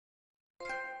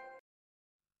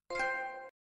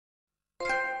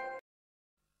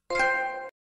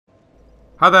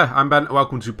Hi there, I'm Ben, and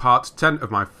welcome to part 10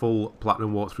 of my full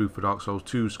platinum walkthrough for Dark Souls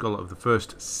 2 Scholar of the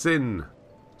First Sin.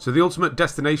 So the ultimate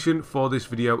destination for this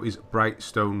video is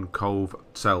Brightstone Cove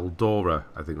Tseldora.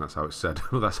 I think that's how it's said,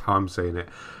 that's how I'm saying it.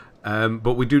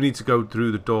 But we do need to go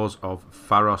through the doors of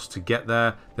Pharos to get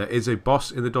there. There is a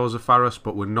boss in the doors of Pharos,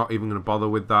 but we're not even going to bother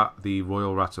with that, the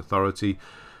Royal Rat Authority.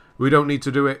 We don't need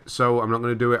to do it, so I'm not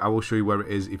going to do it. I will show you where it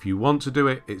is if you want to do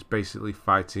it. It's basically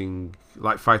fighting,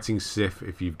 like fighting Sif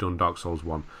if you've done Dark Souls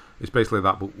 1. It's basically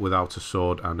that, but without a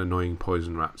sword and annoying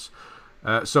poison rats.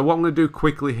 So what I'm going to do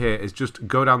quickly here is just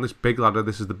go down this big ladder.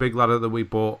 This is the big ladder that we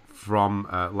bought from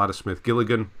Laddersmith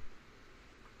Gilligan.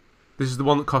 This is the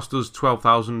one that cost us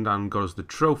 12,000 and got us the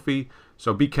trophy.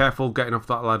 So be careful getting off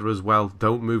that ladder as well.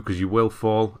 Don't move because you will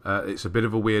fall. It's a bit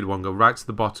of a weird one. Go right to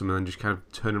the bottom and then just kind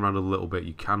of turn around a little bit.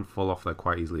 You can fall off there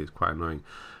quite easily. It's quite annoying.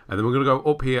 And then we're going to go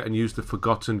up here and use the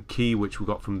Forgotten Key, which we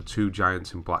got from the two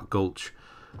giants in Black Gulch.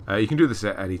 You can do this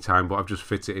at any time, but I've just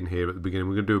fit it in here at the beginning.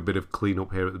 We're going to do a bit of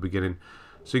cleanup here at the beginning.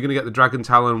 So you're going to get the Dragon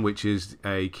Talon, which is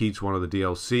a key to one of the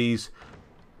DLCs.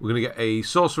 We're going to get a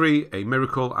Sorcery, a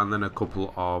Miracle, and then a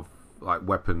couple of like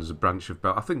weapons, a branch of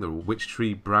belt. I think they're a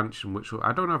Witchtree branch, and which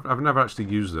I don't know. I've never actually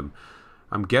used them.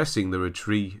 I'm guessing they're a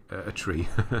tree.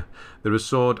 They're a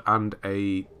sword and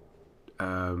a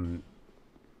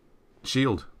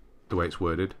shield. The way it's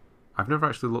worded. I've never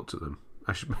actually looked at them.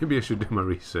 Maybe I should do my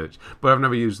research, but I've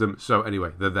never used them. So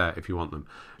anyway, they're there if you want them.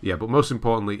 Yeah, but most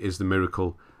importantly is the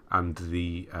Miracle and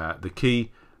the key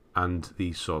and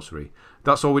the Sorcery.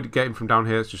 That's all we're getting from down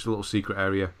here. It's just a little secret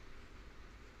area.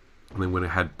 And then we're going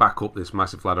to head back up this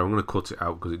massive ladder. I'm going to cut it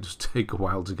out because it does take a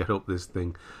while to get up this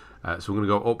thing. So we're going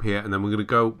to go up here and then we're going to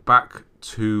go back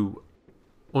to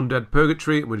Undead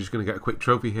Purgatory. We're just going to get a quick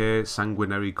trophy here,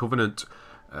 Sanguinary Covenant,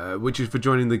 which is for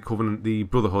joining the Covenant, the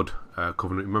Brotherhood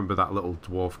Covenant. Remember that little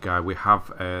dwarf guy? We have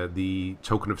the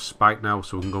Token of Spite now,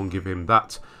 so we can go and give him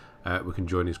that. We can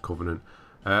join his Covenant.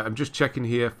 I'm just checking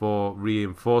here for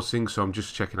reinforcing, so I'm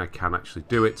just checking I can actually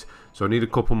do it. So I need a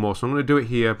couple more, so I'm going to do it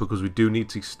here because we do need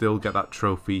to still get that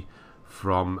trophy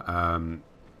from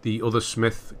the other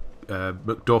smith,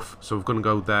 Macduff. So we're going to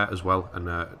go there as well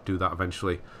and do that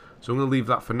eventually. So I'm going to leave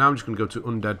that for now. I'm just going to go to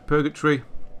Undead Purgatory.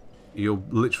 You'll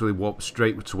literally walk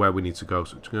straight to where we need to go.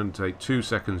 So it's going to take 2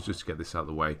 seconds just to get this out of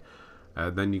the way.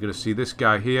 Then you're going to see this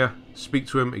guy here. Speak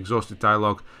to him, exhausted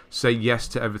dialogue. Say yes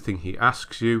to everything he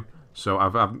asks you. So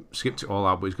I've skipped it all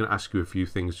out, but he's going to ask you a few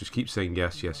things. Just keep saying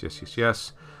yes, yes, yes, yes,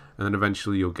 yes. And then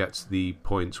eventually you'll get to the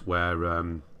point where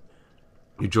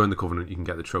you join the Covenant, you can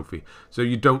get the trophy. So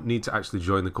you don't need to actually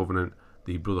join the Covenant,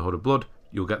 the Brotherhood of Blood.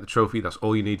 You'll get the trophy. That's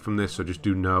all you need from this, so just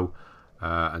do no.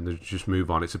 And then just move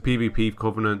on. It's a PvP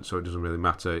Covenant, so it doesn't really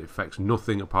matter. It affects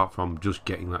nothing apart from just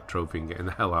getting that trophy and getting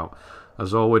the hell out.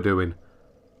 That's all we're doing.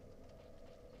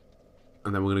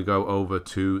 And then we're going to go over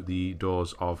to the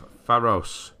doors of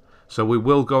Pharos. So we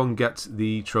will go and get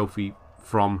the trophy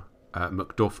from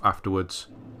Macduff afterwards,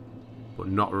 but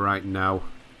not right now.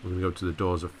 We're going to go to the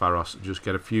doors of Pharos, just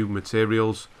get a few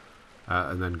materials,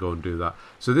 and then go and do that.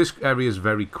 So this area is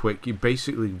very quick. You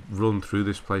basically run through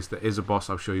this place. There is a boss.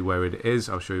 I'll show you where it is.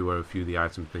 I'll show you where a few of the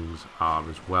item things are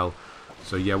as well.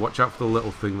 So yeah, watch out for the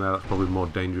little thing there. That's probably more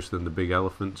dangerous than the big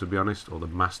elephant, to be honest, or the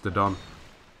mastodon.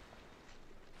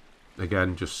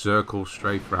 Again, just circle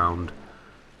straight round.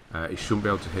 He shouldn't be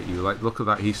able to hit you. Like, look at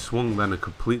that. He swung then and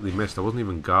completely missed. I wasn't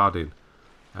even guarding.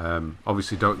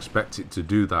 Obviously, don't expect it to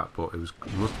do that, but it must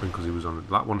have been because he was on...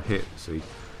 That one hit, see.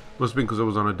 Must have been because I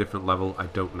was on a different level. I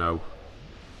don't know.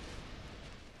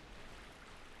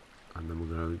 And then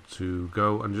we're going to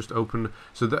go and just open...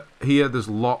 So that here, there's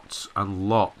lots and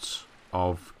lots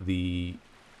of the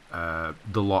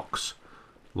locks.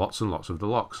 Lots and lots of the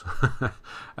locks.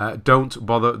 Don't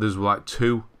bother. There's like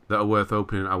 2 that are worth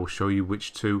opening. I will show you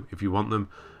which 2 if you want them.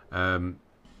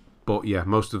 But yeah,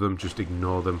 most of them, just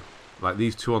ignore them. Like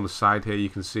these 2 on the side here, you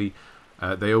can see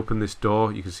they open this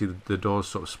door. You can see the doors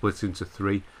sort of split into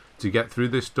 3. To get through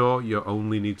this door, you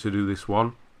only need to do this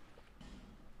one.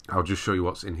 I'll just show you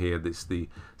what's in here. This is the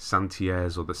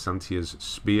Santier's or the Santier's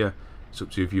spear. It's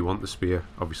up to you if you want the spear.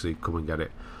 Obviously, come and get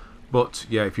it. But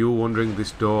yeah, if you were wondering,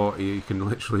 this door, you can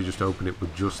literally just open it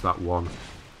with just that one.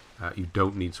 You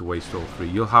don't need to waste all 3.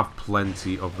 You'll have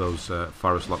plenty of those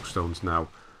forest lockstones now.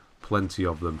 Plenty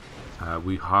of them.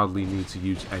 We hardly need to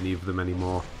use any of them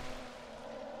anymore.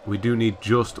 We do need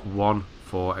just one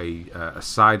for a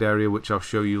side area, which I'll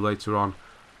show you later on.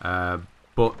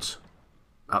 But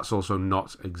that's also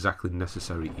not exactly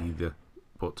necessary either.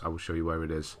 But I will show you where it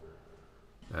is.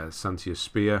 Santia's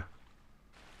spear.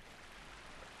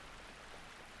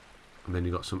 And then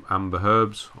you've got some amber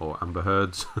herbs, or amber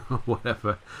herds, or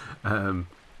whatever.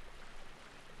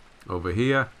 over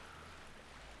here.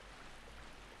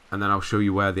 And then I'll show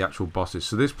you where the actual boss is.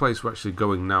 So this place we're actually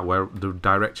going now, where the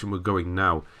direction we're going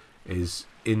now, is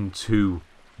into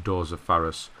Doors of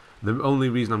Pharos. The only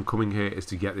reason I'm coming here is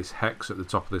to get this hex at the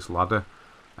top of this ladder.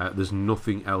 There's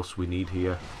nothing else we need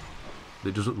here.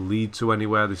 It doesn't lead to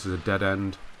anywhere. This is a dead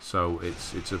end, so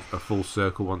it's a full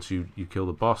circle once you kill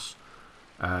the boss.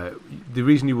 The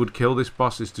reason you would kill this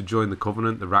boss is to join the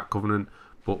Covenant, the Rat Covenant,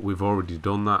 but we've already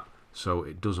done that, so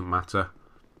it doesn't matter.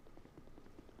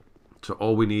 So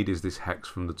all we need is this hex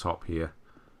from the top here.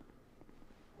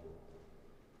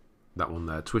 That one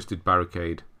there, Twisted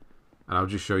Barricade. And I'll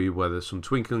just show you where there's some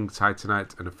Twinkling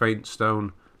Titanite and a Faint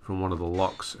Stone from one of the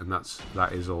locks, and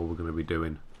that is all we're going to be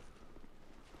doing.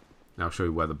 Now I'll show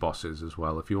you where the boss is as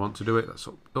well. If you want to do it, that's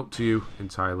up to you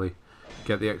entirely.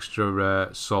 Get the extra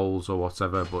souls or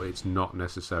whatever, but it's not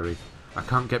necessary. I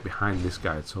can't get behind this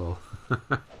guy at all.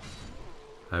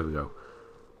 There we go.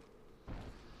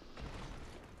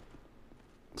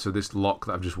 So this lock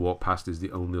that I've just walked past is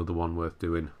the only other one worth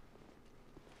doing.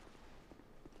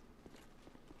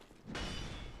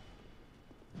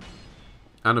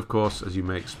 And of course, as you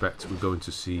may expect, we're going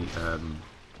to see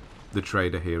the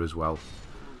trader here as well.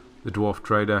 The dwarf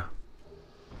trader.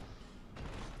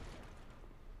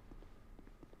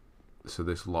 So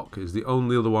this lock is the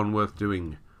only other one worth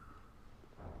doing.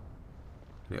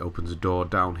 And it opens a door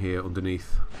down here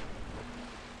underneath.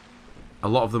 A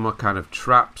lot of them are kind of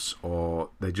traps, or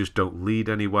they just don't lead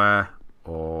anywhere,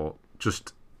 or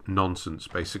just nonsense,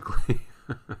 basically.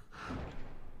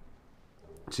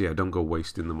 So yeah, don't go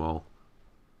wasting them all.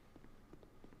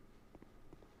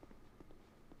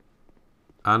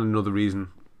 And another reason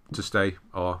to stay,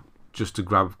 or just to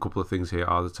grab a couple of things here,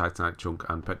 are the Titanite Chunk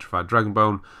and Petrified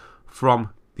Dragonbone from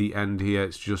the end here.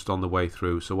 It's just on the way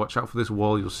through, so watch out for this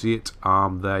wall. You'll see it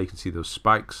there. You can see those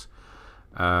spikes.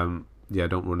 Yeah,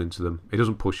 don't run into them. It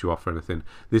doesn't push you off or anything.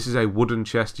 This is a wooden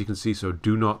chest, you can see, so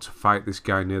do not fight this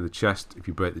guy near the chest. If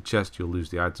you break the chest, you'll lose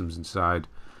the items inside.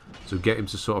 So get him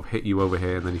to sort of hit you over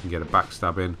here, and then you can get a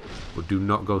backstab in. But do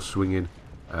not go swinging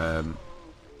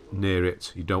near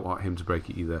it. You don't want him to break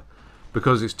it either.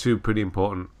 Because it's two pretty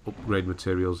important upgrade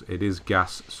materials. It is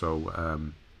gas, so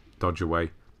dodge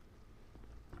away.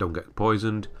 Don't get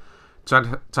poisoned.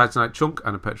 Titanite Chunk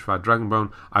and a Petrified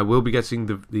Dragonbone. I will be getting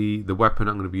the weapon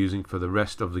I'm going to be using for the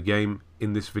rest of the game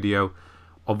in this video.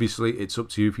 Obviously, it's up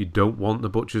to you. If you don't want the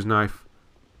Butcher's Knife,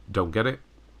 don't get it.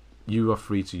 You are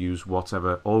free to use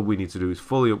whatever. All we need to do is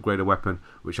fully upgrade a weapon,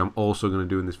 which I'm also going to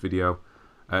do in this video.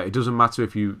 It doesn't matter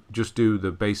if you just do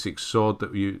the basic sword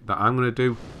that I'm going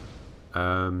to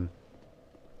do,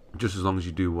 just as long as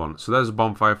you do one. So there's a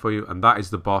bonfire for you, and that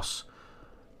is the boss.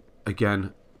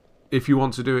 Again, if you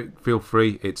want to do it, feel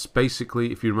free. It's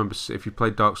basically, if you remember, if you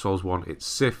played Dark Souls 1, it's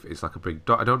Sif. It's like a big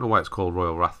dog. I don't know why it's called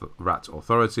Royal Rat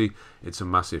Authority. It's a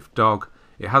massive dog.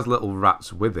 It has little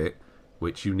rats with it,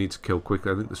 which you need to kill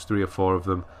quickly. I think there's 3 or 4 of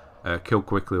them. Kill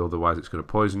quickly, otherwise it's going to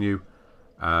poison you.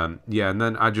 Yeah, and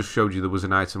then I just showed you there was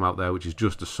an item out there, which is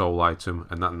just a soul item,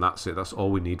 and that's it. That's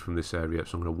all we need from this area.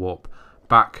 So I'm going to warp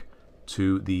back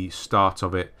to the start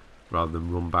of it, rather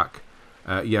than run back.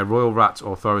 Yeah, Royal Rat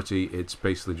Authority, it's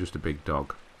basically just a big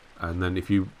dog. And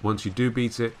then once you do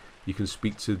beat it, you can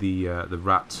speak to the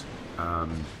Rat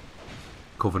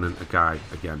Covenant guy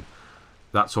again.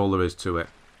 That's all there is to it.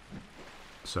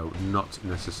 So, not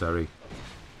necessary.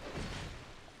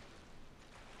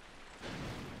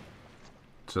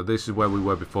 So this is where we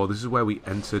were before. This is where we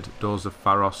entered Doors of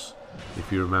Pharos,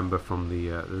 if you remember from the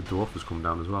dwarf has come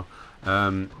down as well.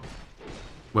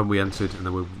 When we entered, and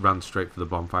then we ran straight for the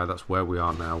bonfire. That's where we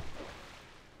are now.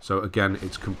 So again,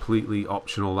 it's completely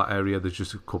optional, that area. There's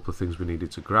just a couple of things we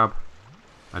needed to grab.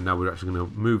 And now we're actually going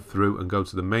to move through and go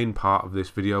to the main part of this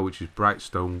video, which is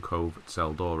Brightstone Cove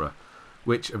Tseldora,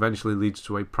 which eventually leads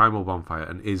to a primal bonfire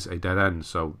and is a dead end.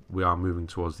 So we are moving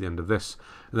towards the end of this.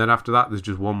 And then after that, there's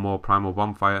just one more primal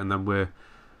bonfire, and then we're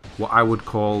what I would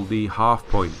call the half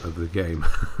point of the game.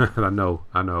 And I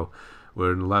know.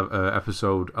 We're in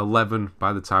episode 11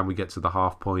 by the time we get to the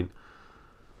half point.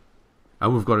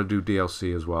 And we've got to do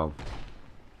DLC as well.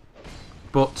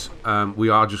 But we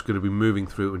are just going to be moving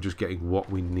through and just getting what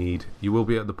we need. You will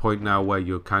be at the point now where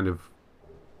you're kind of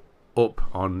up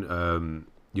on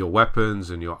your weapons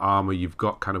and your armor. You've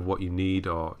got kind of what you need,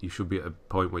 or you should be at a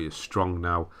point where you're strong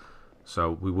now.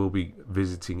 So we will be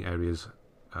visiting areas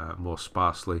more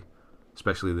sparsely,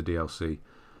 especially the DLC.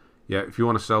 Yeah, if you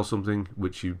want to sell something,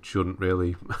 which you shouldn't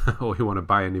really, or you want to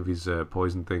buy any of his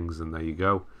poison things, then there you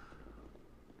go.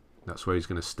 That's where he's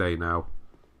going to stay now.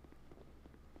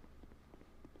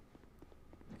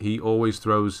 He always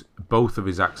throws both of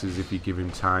his axes if you give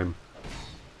him time.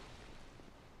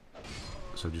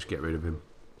 so just get rid of him.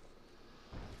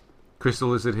 Crystal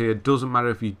Lizard here, doesn't matter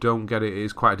if you don't get it, it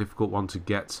is quite a difficult one to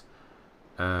get.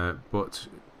 But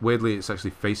weirdly it's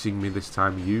actually facing me this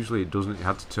time. Usually it doesn't, it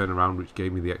had to turn around, which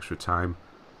gave me the extra time.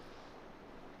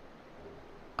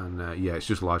 And yeah, it's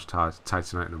just large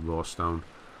titanite and a raw stone.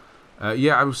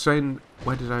 Yeah, I was saying,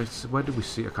 where did we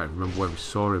see? I can't remember where we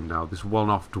saw him now. This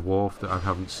one-off dwarf that I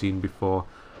haven't seen before.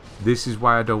 This is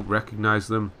why I don't recognise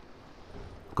them,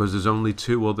 because there's only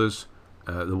two others.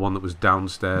 The one that was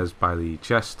downstairs by the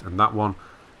chest and that one,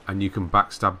 and you can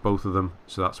backstab both of them.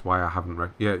 So that's why I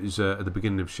haven't. Yeah, it was at the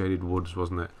beginning of Shaded Woods,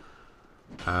 wasn't it?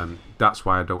 That's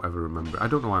why I don't ever remember. I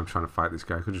don't know why I'm trying to fight this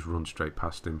guy. I could just run straight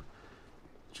past him.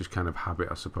 Just kind of habit,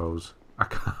 I suppose. I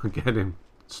can't get him.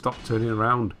 Stop turning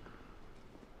around.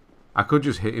 I could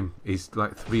just hit him. He's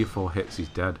like 3 or 4 hits, he's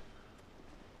dead.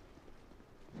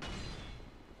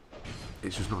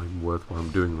 It's just not even worth what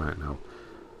I'm doing right now.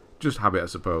 Just habit, I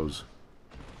suppose.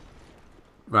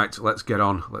 Right, let's get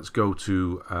on. Let's go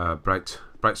to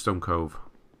Brightstone Cove.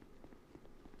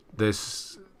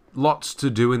 There's lots to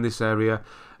do in this area,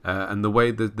 and the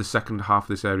way the second half of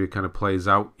this area kind of plays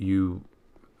out, you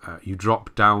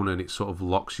drop down and it sort of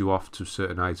locks you off to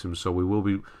certain items. So we will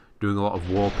be doing a lot of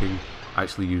warping. I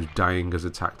actually use dying as a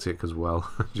tactic as well,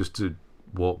 just to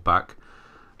warp back,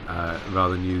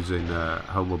 rather than using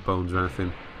homeward bones or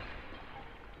anything.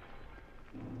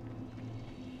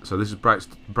 So this is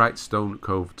Brightstone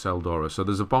Cove Tseldora. So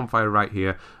there's a bonfire right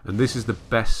here, and this is the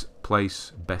best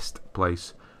place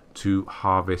to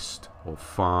harvest or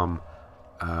farm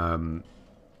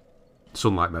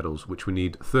sunlight medals, which we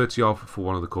need 30 of for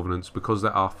one of the covenants, because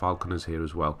there are falconers here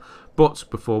as well. But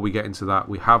before we get into that,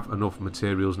 we have enough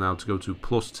materials now to go to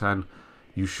plus 10.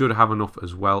 You should have enough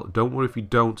as well. Don't worry if you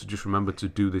don't, just remember to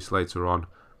do this later on.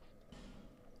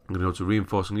 I'm going to go to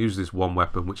reinforce and use this one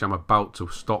weapon, which I'm about to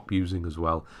stop using as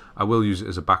well. I will use it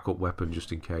as a backup weapon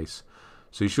just in case.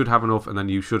 So you should have enough, and then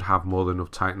you should have more than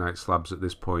enough titanite slabs at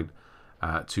this point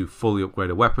to fully upgrade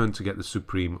a weapon to get the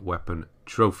Supreme Weapon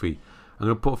Trophy. I'm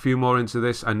going to put a few more into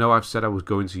this. I know I've said I was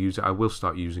going to use it. I will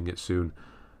start using it soon.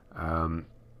 And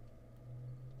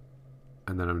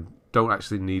then I don't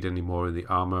actually need any more in the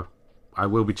armor. I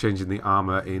will be changing the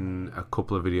armor in a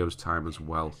couple of videos time as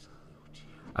well.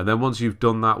 And then once you've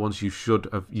done that, once you should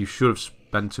have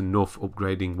spent enough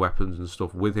upgrading weapons and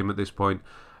stuff with him at this point.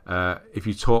 If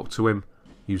you talk to him,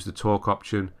 use the talk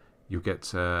option, you get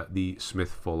the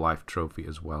Smith for Life trophy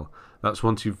as well. That's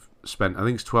once you've spent, I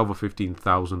think it's 12 or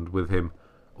 15,000 with him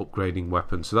upgrading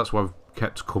weapons. So that's why I've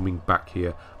kept coming back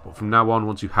here. But from now on,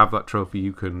 once you have that trophy,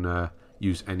 you can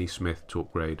use any Smith to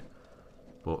upgrade.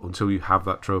 But until you have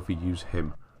that trophy, use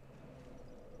him.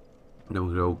 Then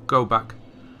we'll go back.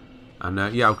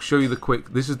 And yeah, I'll show you the quick.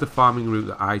 This is the farming route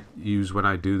that I use when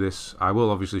I do this. I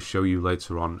will obviously show you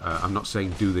later on. I'm not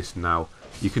saying do this now.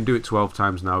 You can do it 12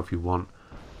 times now if you want,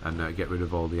 and get rid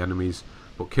of all the enemies.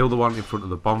 But kill the one in front of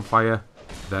the bonfire.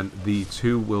 Then the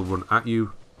 2 will run at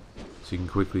you, so you can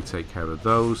quickly take care of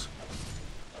those.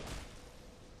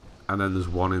 And then there's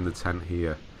one in the tent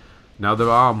here. Now there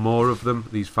are more of them,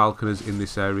 these falconers in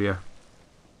this area.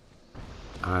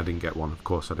 And I didn't get one, of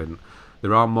course I didn't.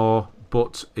 There are more,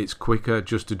 but it's quicker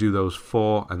just to do those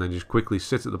 4 and then just quickly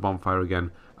sit at the bonfire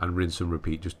again and rinse and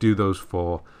repeat. Just do those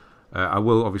 4. I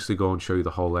will obviously go and show you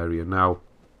the whole area now,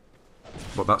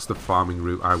 but that's the farming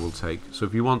route I will take. So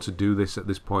if you want to do this at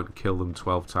this point, kill them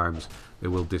 12 times. They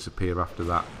will disappear after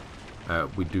that.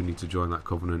 We do need to join that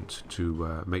covenant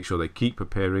to make sure they keep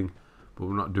appearing, but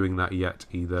we're not doing that yet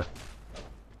either.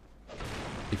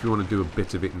 If you want to do a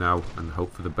bit of it now and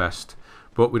hope for the best.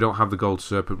 But we don't have the gold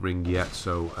serpent ring yet,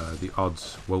 so the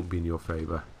odds won't be in your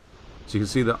favour. So you can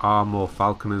see there are more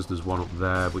falconers. There's one up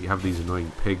there, but you have these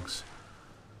annoying pigs,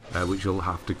 which you'll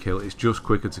have to kill. It's just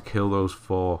quicker to kill those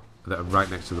 4 that are right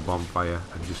next to the bonfire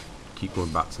and just keep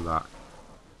going back to that.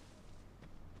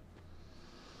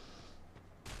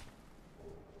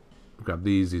 Grab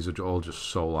these. These are all just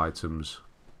soul items.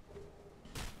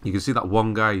 You can see that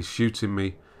one guy is shooting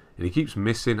me, and he keeps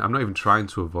missing. I'm not even trying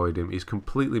to avoid him. He's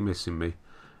completely missing me.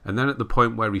 And then at the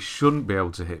point where he shouldn't be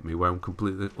able to hit me, where I'm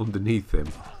completely underneath him,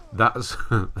 that's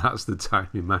that's the time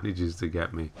he manages to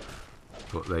get me.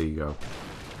 But there you go.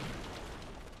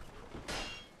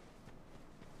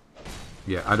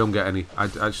 Yeah, I don't get any. I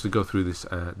actually go through this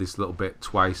this little bit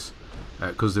twice,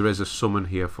 because there is a summon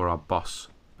here for our boss.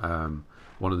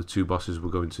 One of the 2 bosses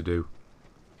we're going to do.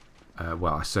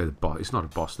 Well, I say the boss. It's not a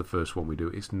boss. The first one we do.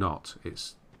 It's not.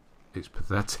 It's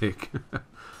pathetic.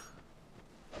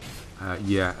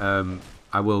 Yeah,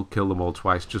 I will kill them all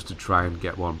twice just to try and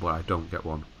get one, but I don't get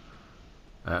one.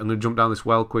 I'm going to jump down this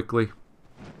well quickly.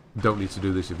 Don't need to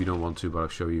do this if you don't want to, but I'll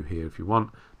show you here if you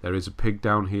want. There is a pig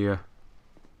down here.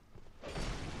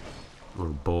 Or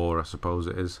a boar, I suppose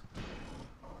it is.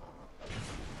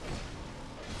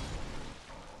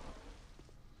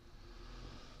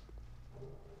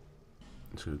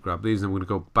 Just going to grab these, and we're going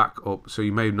to go back up. So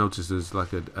you may have noticed there's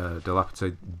like a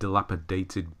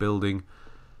dilapidated building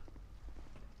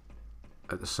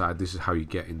at the side. This is how you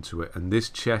get into it. And this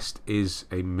chest is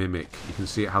a mimic. You can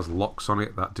see it has locks on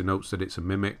it. That denotes that it's a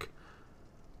mimic.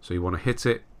 So you want to hit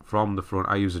it from the front.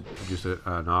 I use just an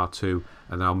R2,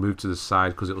 and then I'll move to the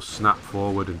side because it will snap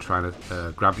forward and try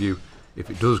to grab you. If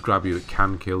it does grab you, it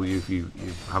can kill you if you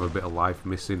have a bit of life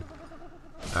missing.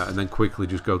 And then quickly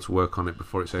just go to work on it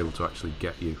before it's able to actually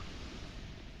get you.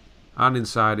 And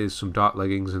inside is some dark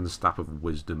leggings and the staff of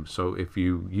wisdom. So if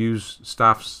you use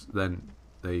staffs, then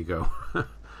there you go.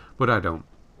 But I don't.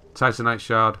 Titanite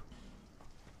shard,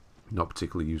 not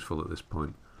particularly useful at this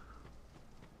point.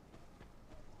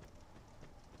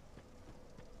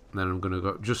 And then I'm going to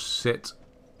go just sit.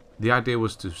 The idea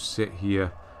was to sit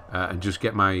here and just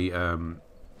get my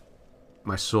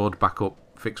my sword back up,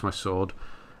 fix my sword.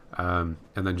 And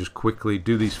then just quickly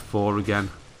do these 4 again.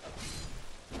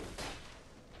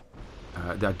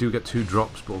 I do get 2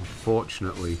 drops, but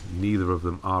unfortunately neither of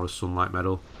them are a sunlight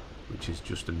medal, which is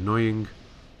just annoying.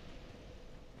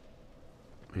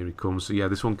 Here he comes. So yeah,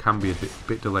 this one can be a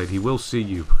bit delayed. He will see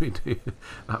you.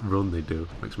 That run they do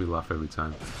makes me laugh every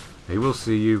time. He will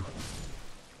see you,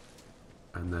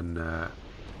 and then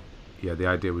yeah, the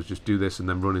idea was just do this and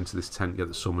then run into this tent, get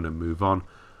the summon and move on.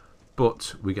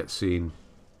 But we get seen.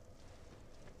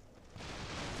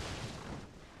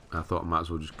 I thought I might as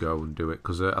well just go and do it,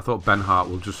 because I thought Benhart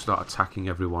will just start attacking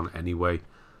everyone anyway.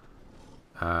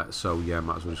 So yeah,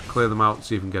 might as well just clear them out,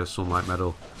 see if we can get a sunlight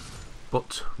medal.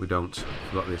 But we don't.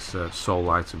 We've got this soul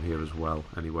item here as well.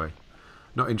 Anyway,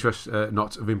 not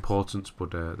of importance,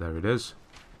 but there it is.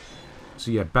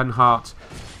 So yeah, Benhart.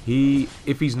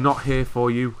 If he's not here for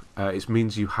you, it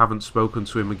means you haven't spoken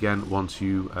to him again once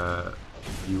you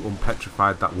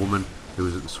unpetrified that woman who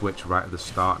was at the switch right at the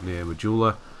start near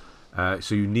Majula.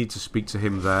 So you need to speak to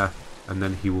him there, and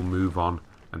then he will move on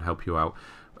and help you out.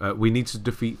 We need to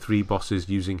defeat 3 bosses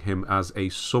using him as a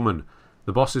summon.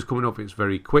 The boss is coming up, it's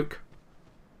very quick.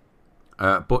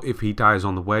 But if he dies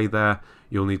on the way there,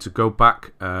 you'll need to go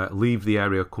back, leave the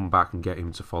area, come back and get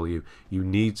him to follow you. You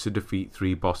need to defeat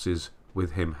 3 bosses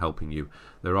with him helping you.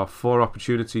 There are 4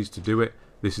 opportunities to do it.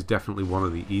 This is definitely one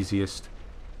of the easiest.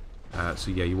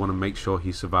 So yeah, you want to make sure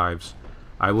he survives.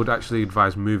 I would actually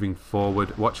advise moving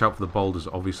forward. Watch out for the boulders.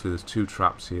 Obviously, there's 2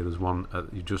 traps here. There's one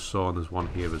you just saw, and there's one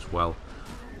here as well.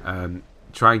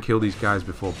 Try and kill these guys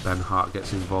before Benhart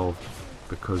gets involved,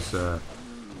 because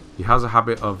he has a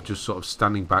habit of just sort of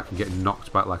standing back and getting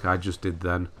knocked back like I just did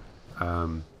then,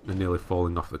 and nearly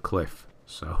falling off the cliff.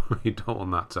 So you don't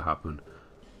want that to happen.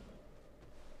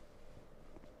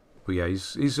 But yeah,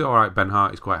 he's alright,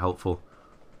 Benhart. He's quite helpful.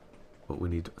 But we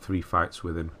need 3 fights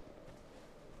with him.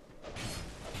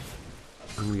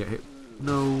 I'm going to get hit.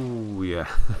 No, yeah.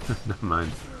 Never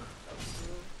mind.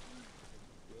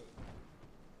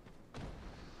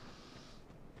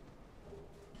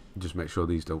 Just make sure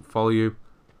these don't follow you.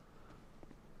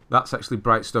 That's actually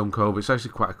Brightstone Cove. It's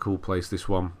actually quite a cool place, this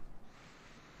one.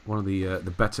 One of the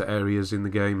better areas in the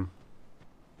game.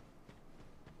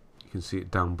 You can see it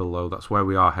down below. That's where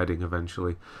we are heading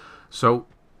eventually. So,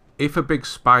 if a big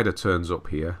spider turns up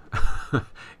here,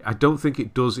 I don't think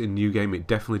it does in New Game. It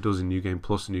definitely does in New Game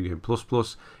Plus and New Game Plus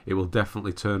Plus. It will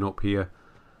definitely turn up here.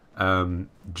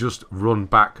 Just run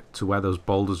back to where those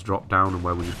boulders drop down and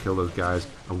where we just kill those guys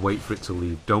and wait for it to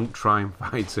leave. Don't try and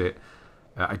fight it.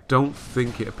 I don't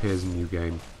think it appears in New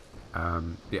Game.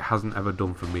 It hasn't ever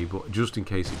done for me, but just in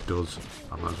case it does,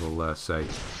 I might as well say,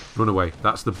 run away.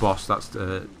 That's the boss. That's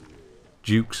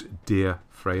Duke's dear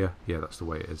Freja. Yeah, that's the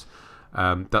way it is.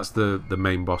 That's the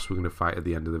main boss we're going to fight at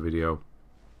the end of the video.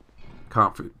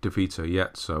 Can't defeat her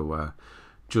yet, so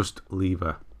just leave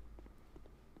her.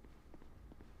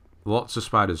 Lots of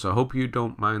spiders. So I hope you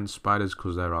don't mind spiders,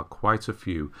 because there are quite a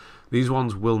few. These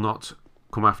ones will not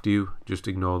come after you. Just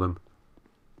ignore them.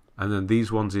 And then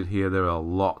these ones in here, there are a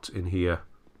lot in here.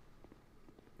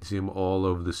 You see them all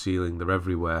over the ceiling. They're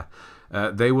everywhere.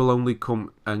 They will only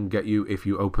come and get you if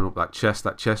you open up that chest.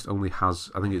 That chest only has,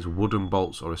 I think it's wooden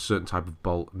bolts or a certain type of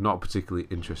bolt. Not particularly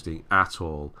interesting at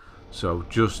all. So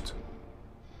just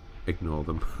ignore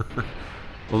them.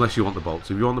 Unless you want the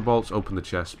bolts. If you want the bolts, open the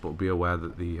chest, but be aware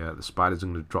that the spiders are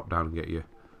going to drop down and get you.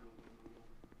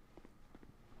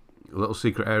 A little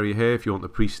secret area here if you want the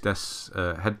priestess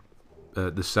head,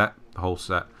 the whole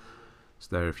set. It's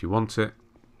there if you want it.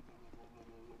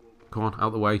 Come on,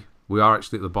 out the way. We are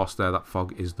actually at the boss there. That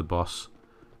fog is the boss.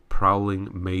 Prowling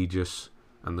Magus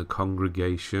and the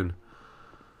Congregation.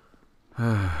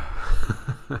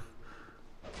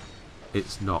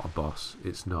 It's not a boss.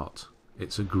 It's not.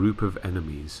 It's a group of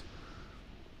enemies.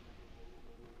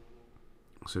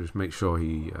 So just make sure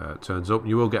he turns up.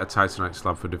 You will get a Titanite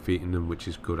slab for defeating them, which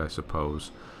is good, I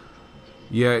suppose.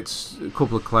 Yeah, it's a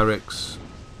couple of clerics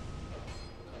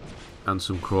and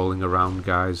some crawling around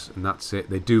guys, and that's it.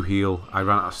 They do heal. I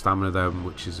ran out of stamina there,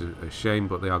 which is a shame,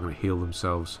 but they are going to heal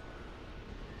themselves.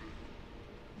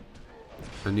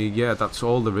 And yeah, that's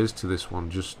all there is to this one.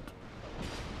 Just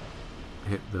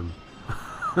hit them.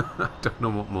 I don't know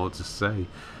what more to say.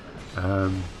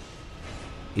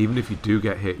 Even if you do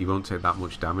get hit, you won't take that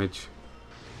much damage.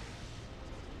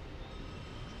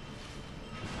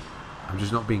 I'm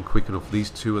just not being quick enough.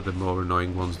 These two are the more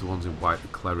annoying ones, the ones in white, the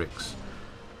clerics.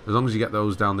 As long as you get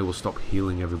those down, they will stop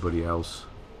healing everybody else.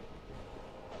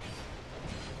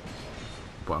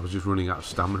 But I was just running out of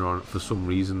stamina on it for some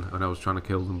reason, and I was trying to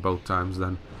kill them both times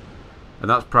then. And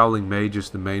that's Prowling Magus,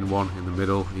 the main one in the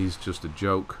middle. He's just a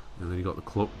joke. And then you got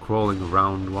the crawling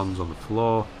around ones on the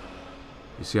floor.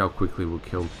 You see how quickly we'll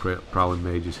kill Prowling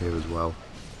Mages here as well.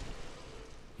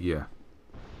 Yeah.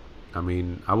 I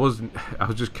mean, I was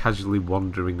just casually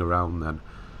wandering around then,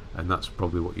 and that's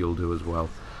probably what you'll do as well.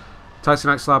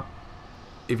 Titanite slab.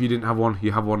 If you didn't have one,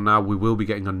 you have one now. We will be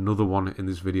getting another one in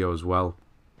this video as well.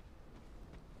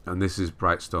 And this is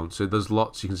Brightstone. So there's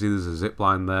lots. You can see there's a zip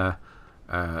line there.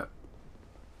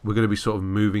 We're going to be sort of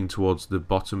moving towards the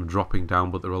bottom, dropping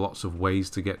down, but there are lots of ways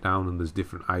to get down, and there's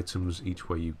different items each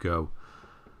way you go.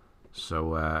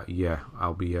 So yeah,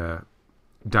 I'll be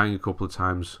dying a couple of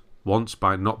times. Once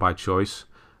not by choice,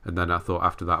 and then I thought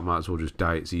after that I might as well just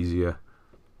die. It's easier.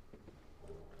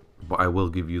 But I will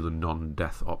give you the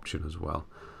non-death option as well.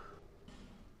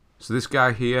 So this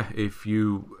guy here, if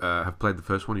you have played the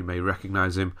first one, you may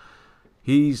recognise him.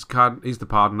 He's the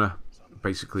Pardoner.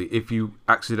 Basically, if you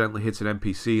accidentally hit an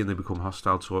NPC and they become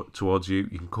hostile towards you,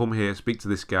 you can come here, speak to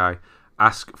this guy,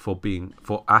 ask for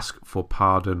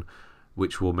pardon,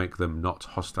 which will make them not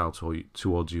hostile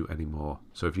towards you anymore.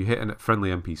 So if you hit a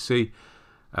friendly NPC,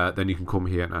 then you can come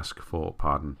here and ask for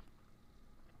pardon.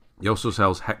 He also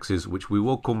sells hexes, which we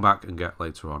will come back and get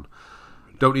later on.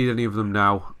 Don't need any of them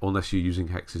now, unless you're using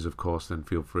hexes, of course, then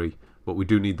feel free. But we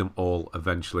do need them all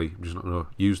eventually. I'm just not going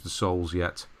to use the souls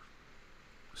yet.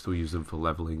 Still use them for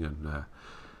leveling and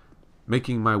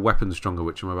making my weapon stronger,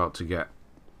 which I'm about to get,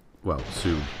 well,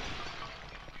 soon.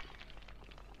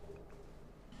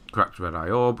 Cracked red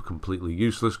eye orb, completely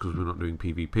useless because we're not doing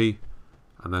PvP.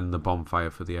 And then the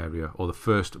bonfire for the area, or the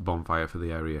first bonfire for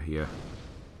the area here.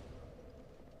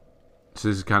 So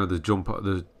this is kind of the jump,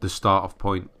 the start off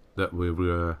point that we're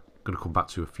going to come back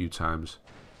to a few times.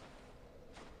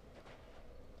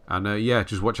 And yeah,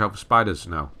 just watch out for spiders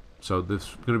now. So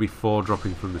there's going to be 4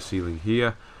 dropping from the ceiling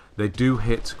here. They do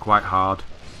hit quite hard.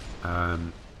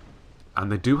 And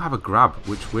they do have a grab,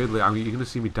 which weirdly, I mean, you're going to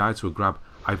see me die to a grab.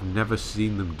 I've never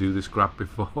seen them do this grab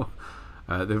before.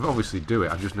 They obviously do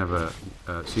it. I've just never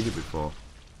seen it before.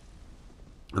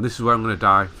 And this is where I'm going to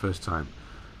die first time.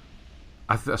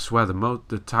 I swear, the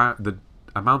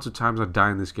amount of times I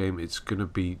die in this game, it's going to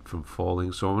be from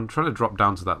falling. So I'm trying to drop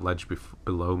down to that ledge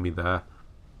below me there.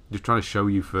 Just trying to show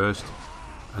you first.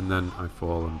 And then I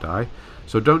fall and die.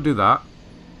 So don't do that.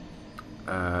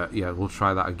 Yeah, we'll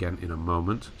try that again in a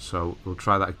moment. So we'll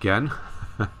try that again.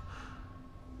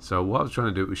 So what I was trying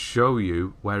to do was show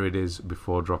you where it is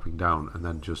before dropping down, and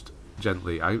then just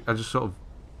gently, I just sort of,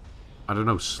 I don't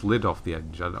know, slid off the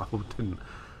edge.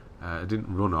 I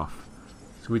didn't run off.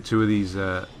 So with 2 of these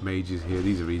mages here,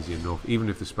 these are easy enough. Even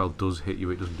if the spell does hit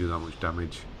you, it doesn't do that much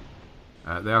damage.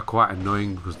 They are quite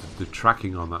annoying because the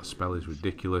tracking on that spell is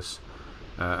ridiculous.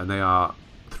 And they are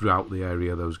throughout the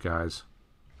area, those guys.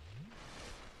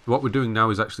 What we're doing now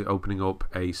is actually opening up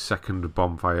a second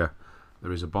bonfire.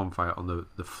 There is a bonfire on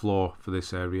the floor for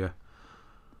this area.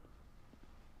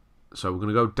 So we're going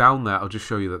to go down there. I'll just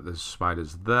show you that there's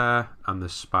spiders there, and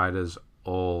there's spiders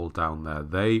all down there.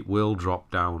 They will drop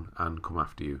down and come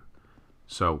after you.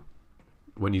 So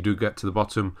when you do get to the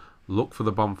bottom, look for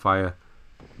the bonfire,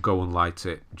 go and light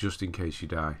it, just in case you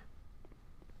die.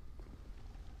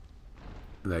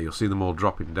 There, you'll see them all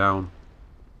dropping down.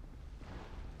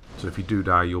 So if you do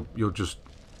die, you'll just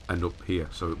end up here,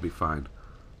 so it'll be fine.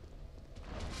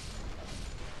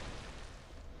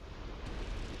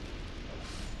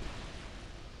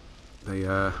 They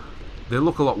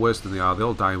look a lot worse than they are.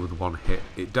 They'll die with 1 hit.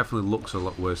 It definitely looks a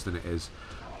lot worse than it is.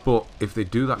 But if they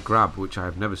do that grab, which I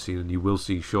have never seen, and you will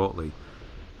see shortly,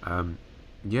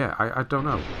 yeah, I don't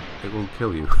know. It will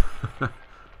kill you.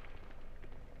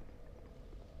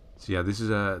 So yeah, this is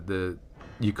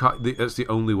that's the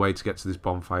only way to get to this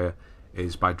bonfire,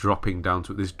 is by dropping down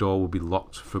to it. This door will be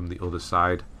locked from the other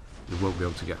side. You won't be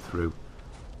able to get through.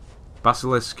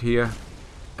 Basilisk here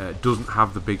doesn't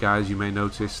have the big eyes, you may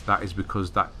notice. That is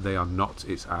because they are not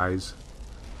its eyes.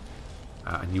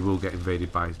 And you will get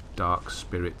invaded by Dark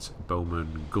Spirit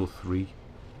Bowman Guthrie,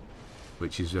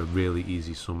 which is a really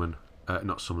easy summon.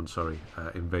 Not summon, sorry,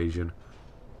 invasion.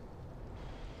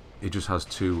 It just has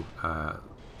two...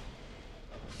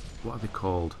 what are they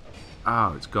called?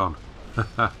 Ah, it's gone.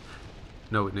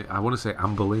 No, I want to say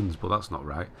Amberlins, but that's not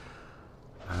right.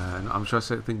 I'm trying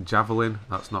to think Javelin.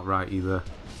 That's not right either.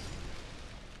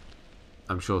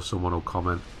 I'm sure someone will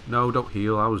comment. No, don't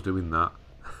heal. I was doing that.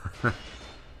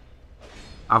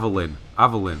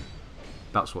 Avalyn.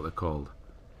 That's what they're called.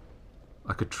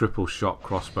 Like a triple shot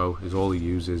crossbow is all he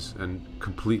uses, and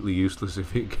completely useless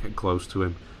if you get close to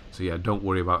him. So yeah, don't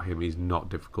worry about him. He's not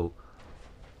difficult.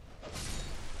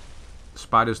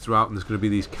 Spiders throughout, and there's going to be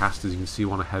these casters. You can see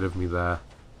one ahead of me there.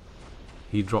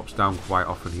 He drops down quite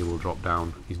often. He will drop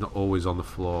down. He's not always on the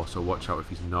floor, so watch out if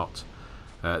he's not.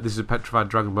 This is a petrified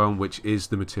dragon bone, which is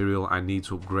the material I need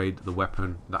to upgrade the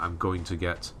weapon that I'm going to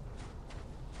get.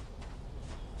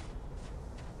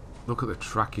 Look at the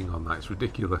tracking on that. It's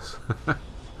ridiculous.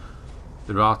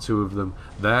 There are two of them.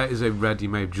 There is a red. You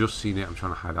may have just seen it. I'm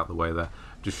trying to hide out the way there.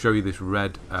 Just show you this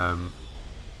red.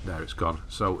 There, it's gone.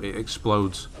 So it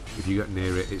explodes if you get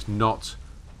near it. It's not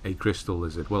a crystal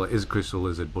lizard. Well, it is a crystal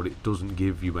lizard, but it doesn't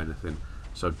give you anything.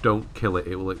 So don't kill it.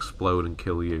 It will explode and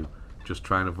kill you. Just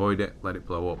try and avoid it. Let it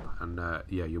blow up, and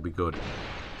yeah, you'll be good.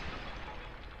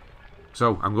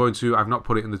 So I've not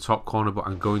put it in the top corner, but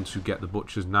I'm going to get the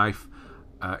butcher's knife.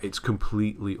 It's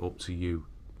completely up to you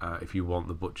if you want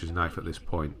the butcher's knife at this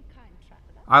point.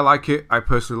 I like it. I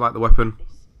personally like the weapon.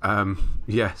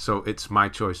 Yeah, so it's my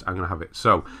choice. I'm going to have it.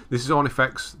 So this is on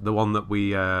effects, the one that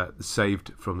we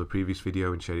saved from the previous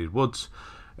video in Shaded Woods.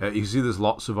 You can see there's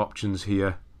lots of options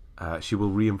here. She will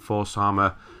reinforce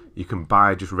armor. You can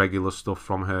buy just regular stuff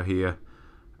from her here.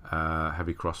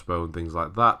 Heavy crossbow and things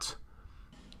like that.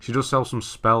 She does sell some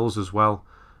spells as well.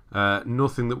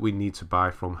 Nothing that we need to buy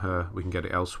from her. We can get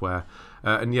it elsewhere.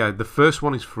 And yeah, the first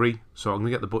one is free. So I'm going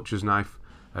to get the butcher's knife.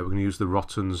 We're going to use the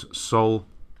Rotten's Soul.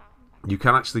 You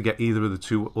can actually get either of the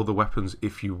two other weapons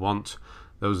if you want.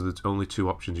 Those are the only two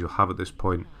options you'll have at this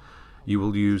point. You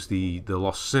will use the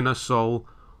Lost Sinner Soul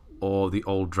or the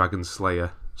Old Dragon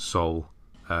Slayer Soul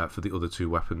for the other two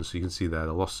weapons. So you can see there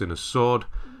the Lost Sinner Sword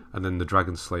and then the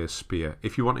Dragon Slayer Spear.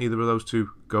 If you want either of those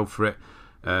two, go for it.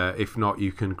 If not,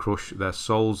 you can crush their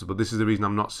souls. But this is the reason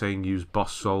I'm not saying use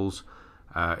boss souls,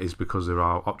 is because there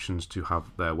are options to have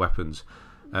their weapons.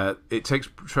 It takes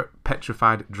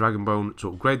petrified dragon bone to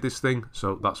upgrade this thing,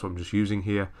 so that's what I'm just using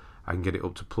here. I can get it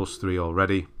up to +3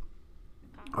 already.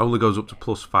 Only goes up to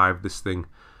 +5 this thing,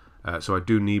 so I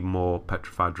do need more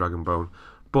petrified dragon bone.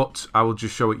 But I will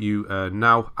just show it you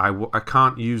now. I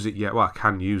can't use it yet. Well, I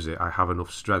can use it. I have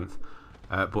enough strength.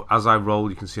 But as I roll,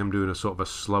 you can see I'm doing a sort of a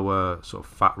slower, sort of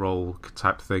fat roll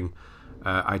type thing.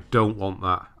 I don't want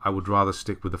that. I would rather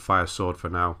stick with the fire sword for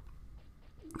now.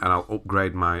 And I'll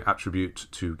upgrade my attribute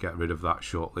to get rid of that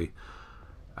shortly.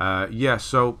 Yeah,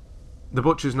 so the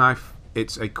butcher's knife,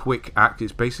 it's a quick axe.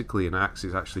 It's basically an axe.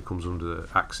 It actually comes under the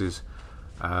axes.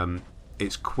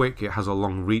 It's quick. It has a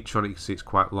long reach on it. You can see it's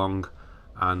quite long.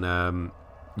 And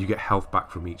you get health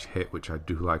back from each hit, which I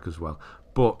do like as well.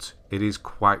 But it is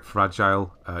quite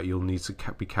fragile. You'll need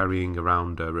to be carrying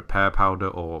around repair powder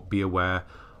or be aware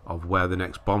of where the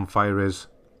next bonfire is.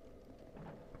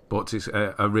 But it's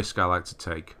a risk I like to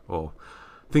take, or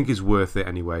think is worth it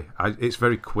anyway. It's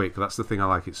very quick. That's the thing I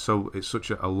like. It's such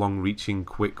a long-reaching,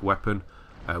 quick weapon,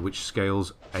 which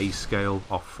scales a scale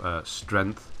off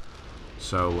strength.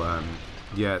 So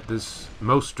yeah, there's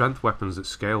most strength weapons that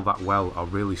scale that well are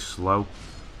really slow,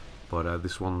 but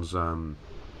this one's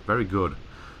very good.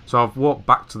 So I've walked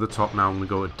back to the top now. I'm going to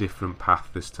go a different path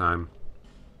this time.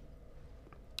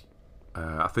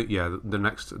 I think, yeah,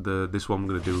 this one I'm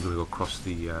going to do, we're going to go across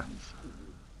the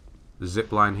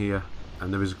zip line here,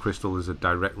 and there is a crystal lizard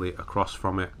directly across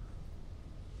from it.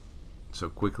 So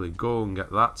quickly go and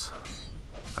get that.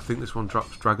 I think this one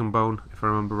drops dragon bone, if I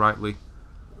remember rightly.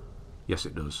 Yes,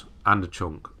 it does, and a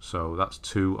chunk. So that's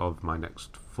 2 of my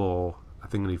next 4. I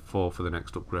think I need 4 for the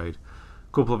next upgrade.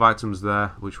 A couple of items there,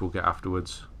 which we'll get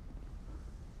afterwards.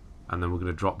 And then we're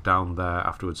going to drop down there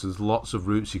afterwards. So there's lots of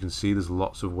routes. You can see there's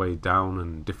lots of way down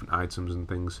and different items and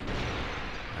things.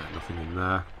 Nothing in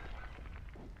there.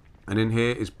 And in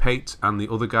here is Pate and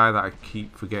the other guy that I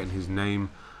keep forgetting his name.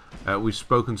 We've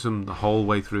spoken to them the whole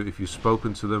way through. If you've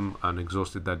spoken to them and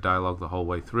exhausted their dialogue the whole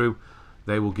way through,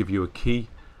 they will give you a key.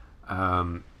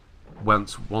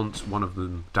 Once one of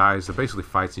them dies, they're basically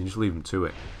fighting. Just leave them to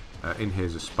it. In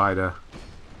here's a spider.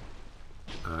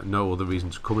 No other reason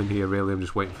to come in here really. I'm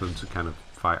just waiting for them to kind of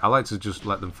fight. I like to just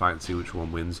let them fight and see which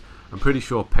one wins. I'm pretty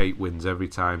sure Pate wins every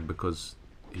time because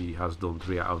he has done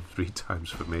 3 out of 3 times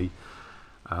for me.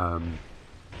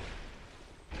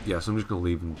 Yeah, so I'm just going to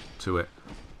leave them to it.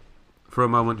 For a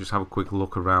moment, just have a quick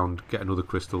look around, get another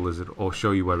crystal lizard, or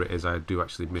show you where it is. I do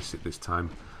actually miss it this time.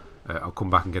 I'll come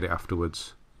back and get it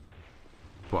afterwards.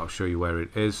 But I'll show you where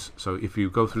it is. So if you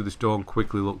go through this door and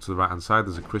quickly look to the right hand side,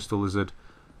 there's a crystal lizard.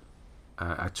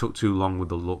 I took too long with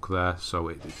the look there, so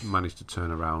it managed to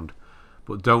turn around.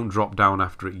 But don't drop down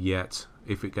after it yet.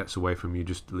 If it gets away from you,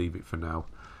 just leave it for now.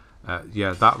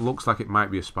 Yeah, that looks like it might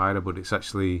be a spider, but it's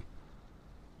actually...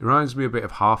 It reminds me a bit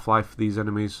of Half-Life, these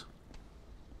enemies.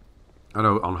 I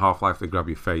know on Half-Life they grab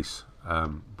your face,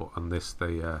 but on this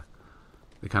they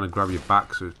kind of grab your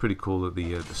back, so it's pretty cool that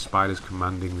the spider's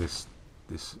commanding this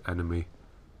enemy,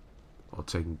 or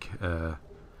taking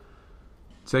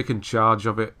charge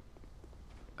of it.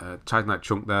 Titanite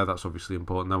chunk there, that's obviously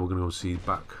important. Now we're going to go see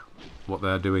back what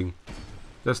they're doing.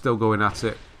 They're still going at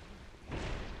it.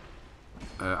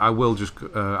 I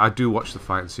do watch the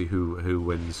fight and see who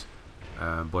wins,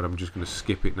 but I'm just going to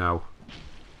skip it now.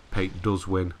 Pate does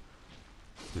win.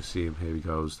 You see him, here he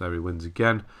goes, there he wins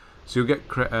again. So you'll get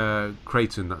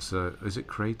Creighton, that's is it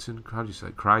Creighton? How do you say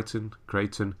it?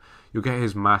 Creighton. You'll get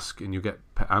his mask and you'll get,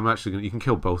 I'm actually going to, you can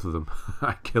kill both of them.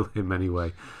 I kill him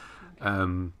anyway.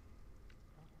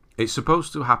 It's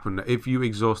supposed to happen that if you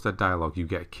exhaust their dialogue, you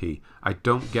get a key. I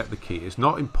don't get the key. It's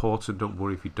not important, don't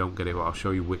worry if you don't get it, but I'll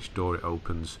show you which door it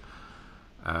opens.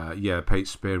 Yeah,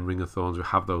 Pate's Spear and Ring of Thorns, we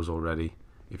have those already.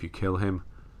 If you kill him,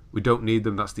 we don't need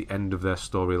them, that's the end of their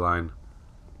storyline.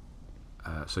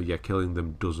 So yeah, killing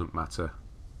them doesn't matter.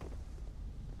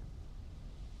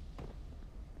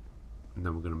 And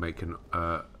then we're going to make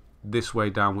this way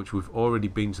down, which we've already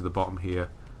been to the bottom here.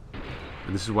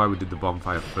 And this is why we did the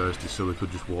bonfire first, is so we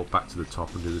could just walk back to the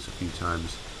top and do this a few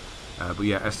times. But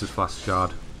yeah, Estus Flask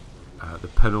Shard, the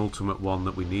penultimate one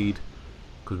that we need,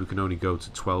 because we can only go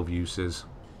to 12 uses.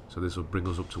 So this will bring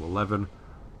us up to 11.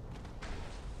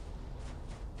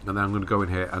 And then I'm going to go in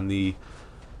here, and the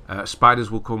spiders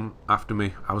will come after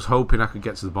me. I was hoping I could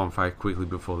get to the bonfire quickly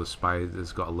before the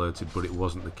spiders got alerted, but it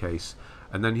wasn't the case.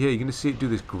 And then here, you're going to see it do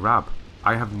this grab.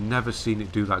 I have never seen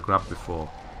it do that grab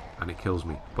before, and it kills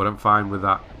me. But I'm fine with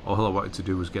that. All I wanted to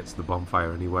do was get to the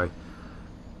bonfire anyway.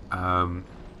 I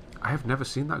have never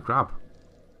seen that grab.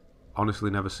 Honestly,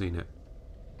 never seen it.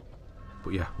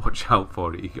 But yeah, watch out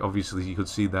for it. Obviously, you could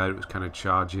see there it was kind of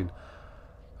charging,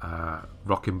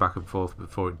 rocking back and forth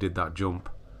before it did that jump.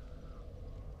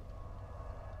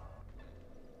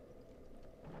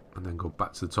 And then go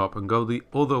back to the top and go the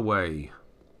other way.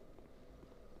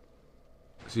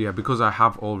 So yeah, because I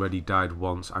have already died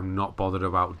once, I'm not bothered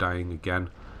about dying again.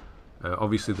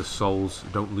 Obviously the souls,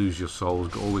 don't lose your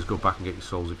souls, always go back and get your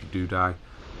souls if you do die.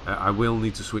 I will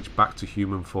need to switch back to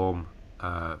human form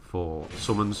for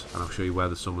summons, and I'll show you where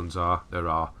the summons are. There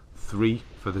are 3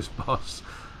 for this boss.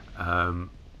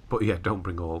 But yeah, don't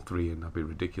bring all 3 in, that'd be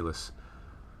ridiculous.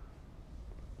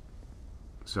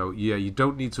 So yeah, you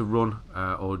don't need to run,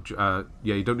 yeah,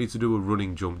 you don't need to do a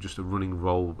running jump. Just a running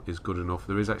roll is good enough.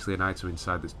 There is actually an item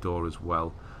inside this door as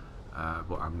well,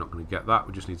 but I'm not going to get that.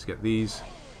 We just need to get these,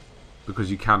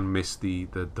 because you can miss the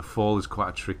fall is quite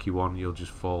a tricky one. You'll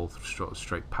just fall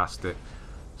straight past it.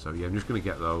 So yeah, I'm just going to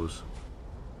get those.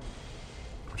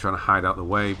 I'm trying to hide out the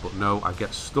way, but no, I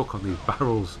get stuck on these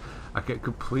barrels. I get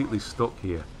completely stuck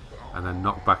here, and then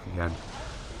knocked back again.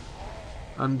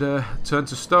 And turn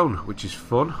to stone, which is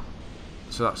fun.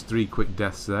 So that's 3 quick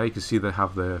deaths there. You can see they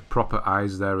have the proper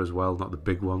eyes there as well, not the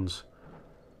big ones.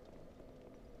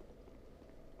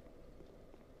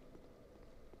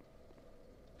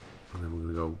 And then we're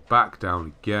going to go back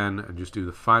down again and just do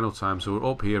the final time. So we're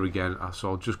up here again.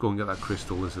 So I'll just go and get that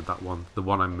crystal lizard, that one, the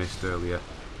one I missed earlier.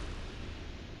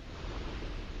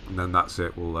 And then that's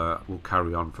it. We'll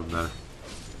carry on from there.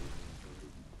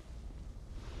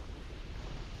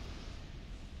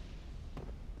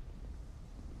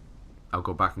 I'll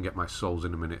go back and get my souls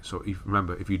in a minute. So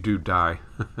remember, if you do die,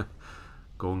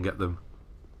 go and get them.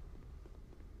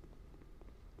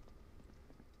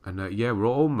 And yeah, we're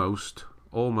almost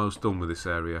done with this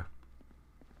area.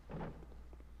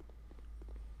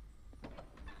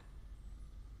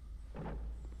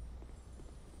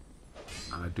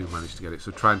 And I do manage to get it.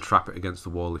 So try and trap it against the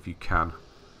wall if you can.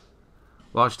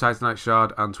 Large Titanite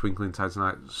Shard and Twinkling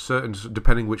Titanite.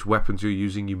 Depending which weapons you're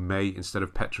using, you may, instead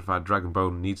of Petrified Dragon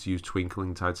Bone, need to use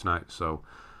Twinkling Titanite. So,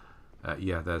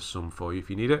 yeah, there's some for you if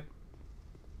you need it.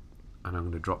 And I'm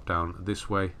going to drop down this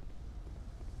way,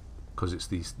 because it's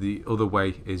the other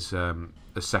way is a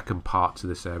second part to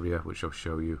this area, which I'll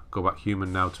show you. Go back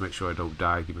human now to make sure I don't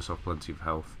die, give myself plenty of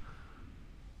health.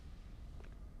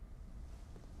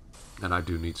 And I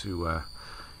do need to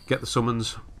get the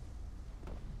summons.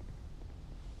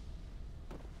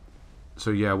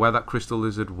 So yeah, where that crystal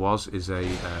lizard was is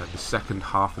the second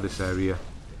half of this area,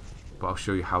 but I'll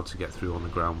show you how to get through on the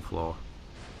ground floor.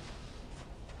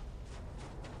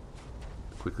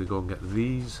 Quickly go and get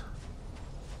these.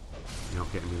 You're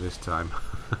not getting me this time.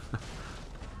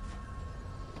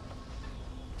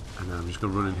 And then I'm just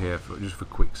going to run in here just for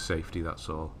quick safety, that's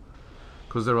all.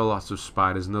 Because there are lots of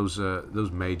spiders, and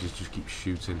those mages just keep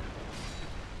shooting.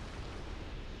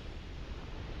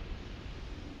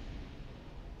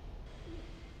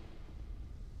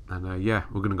 And yeah,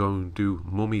 we're going to go and do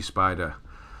Mummy Spider,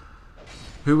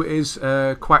 who is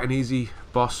quite an easy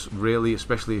boss, really,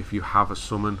 especially if you have a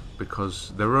summon,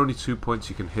 because there are only 2 points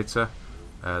you can hit her.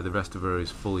 The rest of her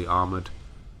is fully armoured.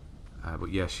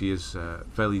 But yeah, she is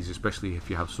fairly easy, especially if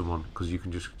you have someone, because you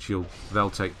can just they'll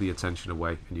take the attention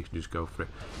away and you can just go for it.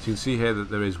 So you can see here that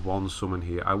there is one summon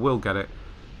here. I will get it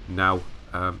now.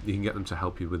 You can get them to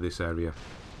help you with this area.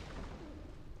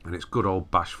 And it's good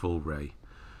old Bashful Ray.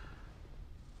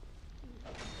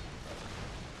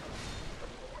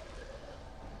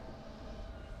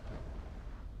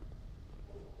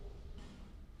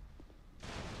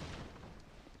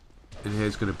 And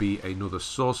here's going to be another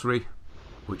sorcery,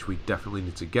 which we definitely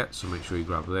need to get, so make sure you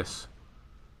grab this.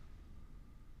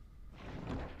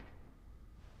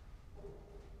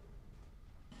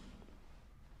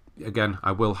 Again,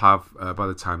 I will have, by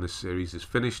the time this series is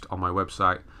finished, on my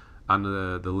website, and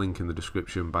the link in the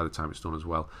description by the time it's done as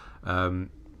well,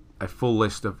 a full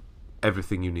list of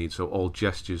everything you need, so all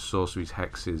gestures, sorceries,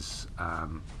 hexes,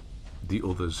 the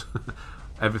others,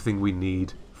 everything we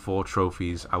need for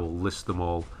trophies. I will list them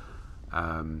all.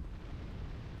 And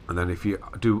then if you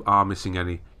are missing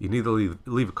any, you can either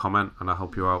leave a comment and I'll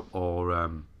help you out, or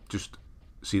just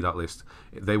see that list.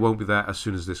 They won't be there as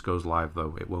soon as this goes live,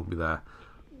 though. It won't be there,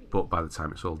 but by the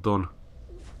time it's all done,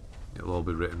 it'll all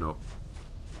be written up.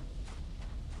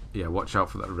 Yeah, watch out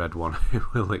for that red one.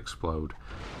 It will explode.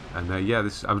 And yeah,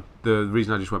 the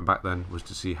reason I just went back then was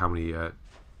to see how many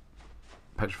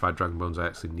petrified dragon bones I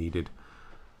actually needed.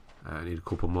 I need a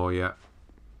couple more yet.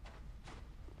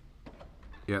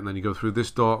 Yeah, and then you go through this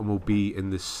door and we'll be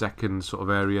in this second sort of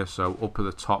area. So up at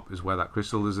the top is where that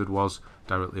crystal lizard was,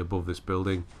 directly above this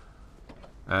building.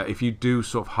 If you do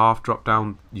sort of half drop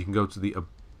down, you can go to the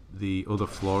other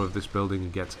floor of this building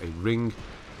and get a ring.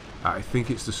 I think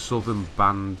it's the Southern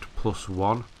Band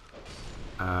 +1.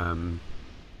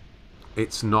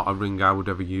 It's not a ring I would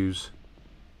ever use.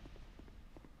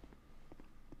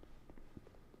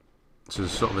 So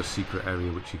there's sort of a secret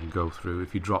area which you can go through.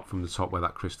 If you drop from the top where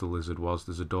that crystal lizard was,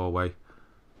 there's a doorway.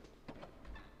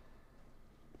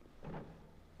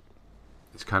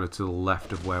 It's kind of to the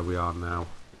left of where we are now.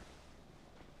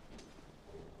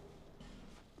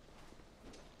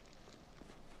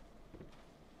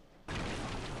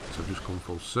 So just come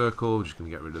full circle. We're just going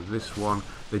to get rid of this one.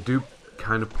 They do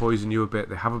kind of poison you a bit.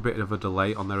 They have a bit of a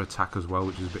delay on their attack as well,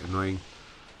 which is a bit annoying.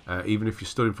 Even if you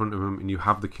stood in front of them and you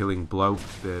have the killing blow,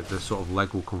 the sort of leg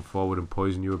will come forward and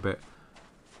poison you a bit.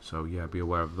 So yeah, be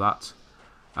aware of that.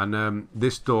 And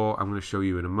this door I'm going to show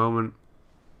you in a moment.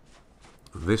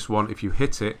 This one, if you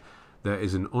hit it, there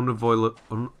is an unavoidable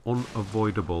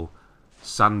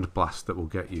sand blast that will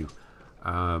get you.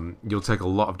 You'll take a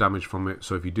lot of damage from it,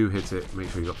 so if you do hit it, make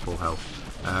sure you've got full health.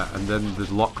 And then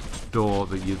the locked door,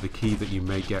 the key that you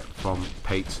may get from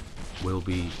Pate will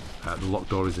be, the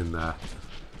locked door is in there.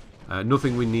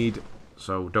 Nothing we need,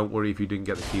 so don't worry if you didn't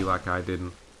get the key like I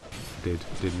didn't,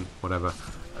 whatever.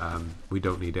 We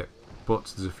don't need it, but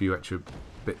there's a few extra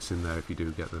bits in there if you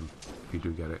do get them, if you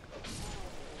do get it.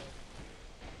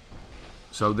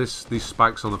 So these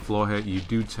spikes on the floor here, you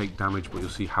do take damage, but you'll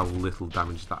see how little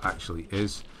damage that actually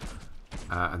is.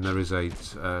 And there is a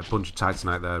bunch of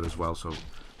Titanite there as well, so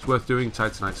it's worth doing.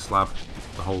 Titanite slab,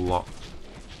 the whole lot.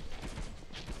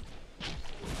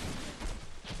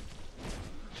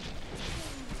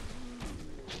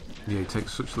 Yeah, it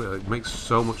takes such little, it makes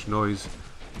so much noise.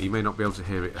 You may not be able to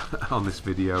hear it on this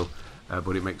video,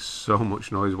 but it makes so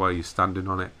much noise while you're standing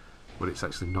on it, but it's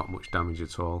actually not much damage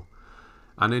at all.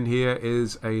 And in here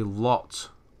is a lot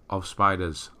of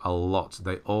spiders, a lot.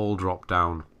 They all drop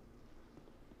down.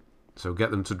 So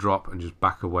get them to drop and just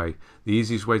back away. The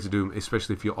easiest way to do them,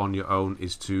 especially if you're on your own,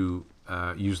 is to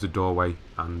use the doorway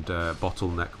and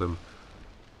bottleneck them,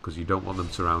 because you don't want them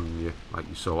surrounding you, like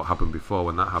you saw what happened before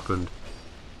when that happened.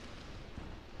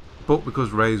 But because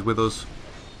Ray's with us,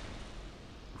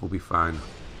 We'll be fine.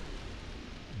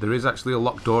 There is actually a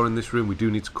locked door in this room. We do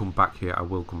need to come back here. I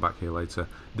will come back here later.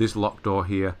 This locked door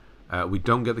here, we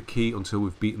don't get the key until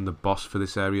we've beaten the boss for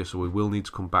this area, so we will need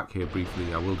to come back here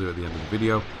briefly. I will do it at the end of the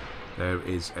video. There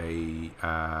is a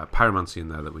pyromancy in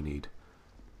there that we need.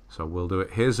 So we'll do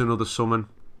it. Here's another summon.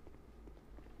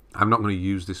 I'm not going to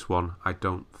use this one, I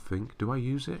don't think. Do I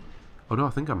use it? Oh no, I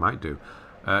think I might do.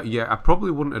 Yeah, I probably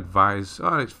wouldn't advise...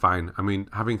 Oh, it's fine. I mean,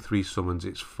 having 3 summons,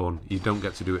 it's fun. You don't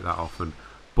get to do it that often.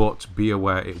 But be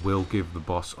aware it will give the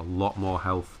boss a lot more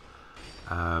health.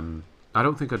 I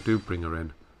don't think I do bring her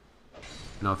in.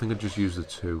 No, I think I just use the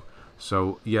 2.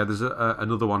 So, yeah, there's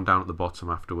another one down at the bottom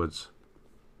afterwards.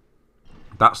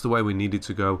 That's the way we needed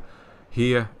to go.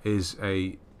 Here is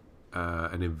an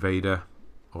invader,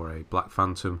 or a black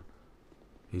phantom.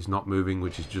 He's not moving,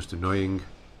 which is just annoying.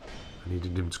 I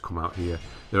needed him to come out here.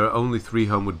 There are only 3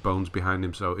 homeward bones behind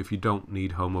him, so if you don't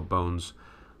need homeward bones,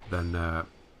 then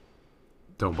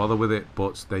don't bother with it,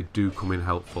 but they do come in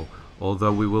helpful.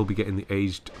 Although we will be getting the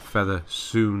aged feather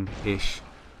soon-ish,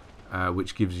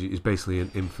 which is basically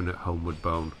an infinite homeward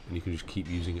bone, and you can just keep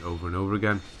using it over and over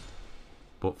again.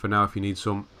 But for now, if you need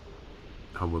some,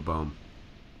 homeward bone.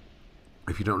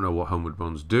 If you don't know what homeward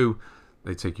bones do,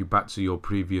 they take you back to your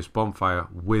previous bonfire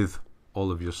with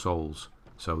all of your souls.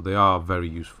 So they are very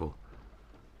useful.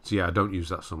 So yeah, I don't use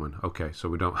that summon. Okay, so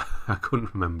we don't... I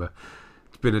couldn't remember.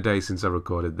 It's been a day since I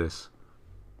recorded this.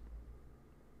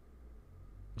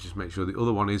 Just make sure the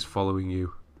other one is following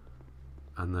you.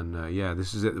 And then, yeah,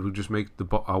 this is it. We'll just make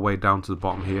our way down to the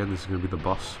bottom here. And this is going to be the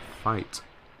boss fight.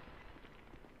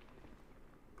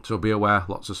 So be aware,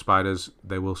 lots of spiders.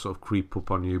 They will sort of creep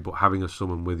up on you. But having a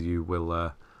summon with you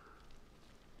will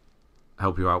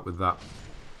help you out with that.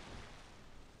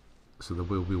 So there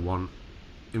will be one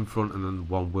in front and then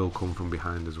one will come from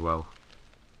behind as well.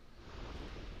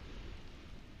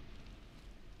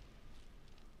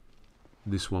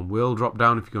 This one will drop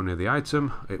down if you go near the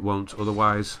item. It won't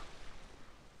otherwise.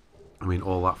 I mean,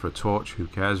 all that for a torch. Who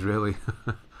cares, really?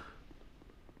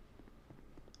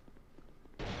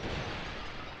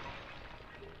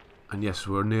 And yes,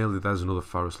 we're nearly... There's another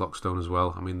forest lockstone as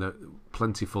well. I mean, they're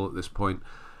plenty full at this point.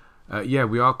 Yeah,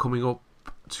 we are coming up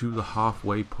to the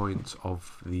halfway point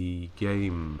of the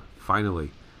game.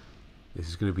 Finally. This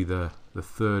is going to be the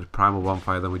 3rd primal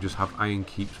bonfire. Then we just have Iron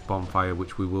Keep's bonfire,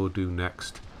 which we will do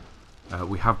next.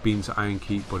 We have been to Iron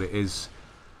Keep, but it is,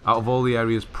 out of all the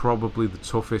areas, probably the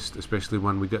toughest, especially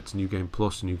when we get to New Game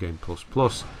Plus and New Game Plus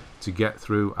Plus, to get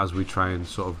through as we try and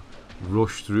sort of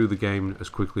rush through the game as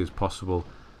quickly as possible.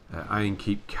 Iron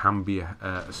Keep can be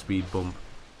a speed bump,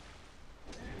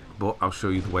 but I'll show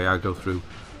you the way I go through,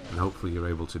 and hopefully you're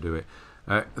able to do it.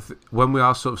 When we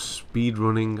are sort of speed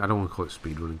running, I don't want to call it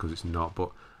speed running because it's not,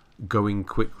 but going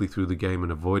quickly through the game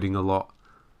and avoiding a lot,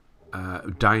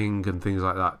 dying and things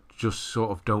like that, just sort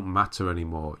of don't matter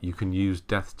anymore. You can use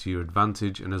death to your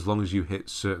advantage, and as long as you hit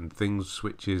certain things,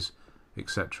 switches,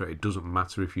 etc., it doesn't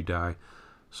matter if you die.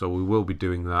 So we will be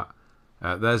doing that.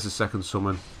 There's the second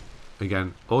summon.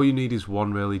 Again, all you need is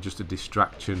one, really, just a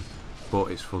distraction, but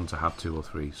it's fun to have 2 or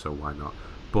 3, so why not?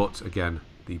 But again,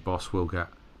 the boss will get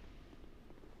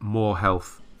more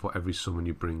health for every summon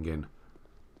you bring in.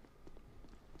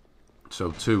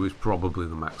 So 2 is probably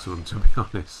the maximum, to be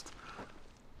honest.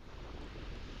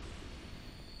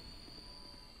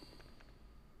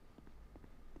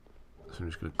 So I'm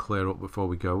just going to clear up before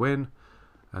we go in.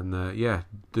 And yeah,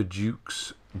 the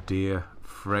Duke's dear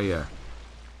Freja.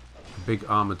 Big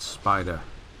armoured spider.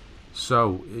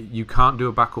 So, you can't do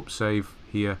a backup save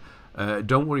here.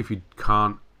 Don't worry if you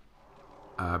can't,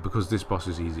 because this boss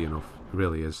is easy enough. It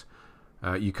really is.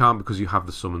 You can't because you have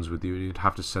the summons with you. You'd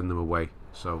have to send them away.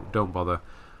 So, don't bother.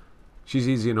 She's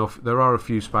easy enough. There are a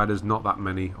few spiders, not that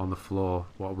many on the floor.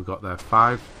 What have we got there?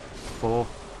 5? 4?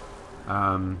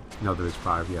 No, there is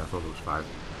 5. Yeah, I thought there was 5.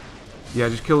 Yeah,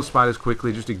 just kill the spiders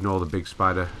quickly. Just ignore the big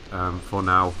spider for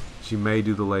now. She may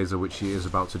do the laser, which she is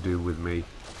about to do with me.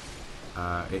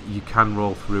 You can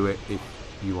roll through it if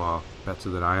you are better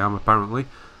than I am, apparently.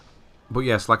 But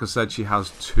yes, like I said, she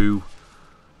has 2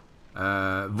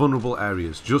 vulnerable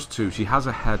areas. Just 2. She has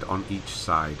a head on each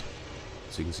side.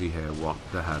 So you can see here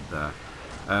the head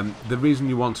there. The reason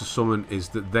you want to summon is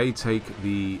that they take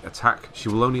the attack. She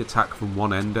will only attack from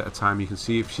one end at a time. You can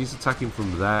see if she's attacking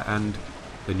from their end,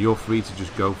 then you're free to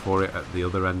just go for it at the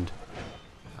other end.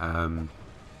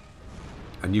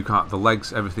 And you can't, the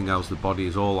legs, everything else, the body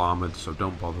is all armoured, so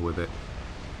don't bother with it.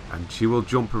 And she will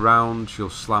jump around,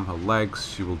 she'll slam her legs,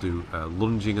 she will do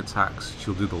lunging attacks,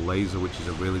 she'll do the laser, which is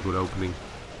a really good opening.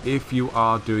 If you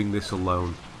are doing this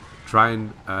alone, try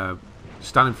and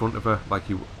stand in front of her like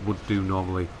you would do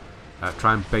normally,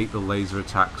 Try and bait the laser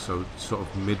attack, so sort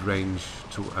of mid-range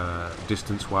to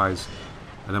distance-wise.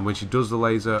 And then when she does the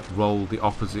laser, roll the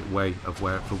opposite way of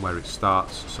from where it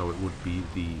starts. So it would be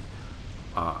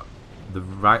the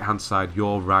right-hand side,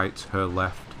 your right, her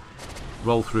left.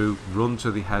 Roll through, run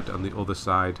to the head on the other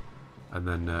side, and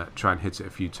then try and hit it a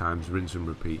few times, rinse and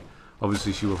repeat.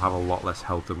 Obviously she will have a lot less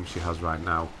health than she has right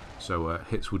now, so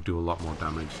hits would do a lot more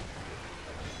damage.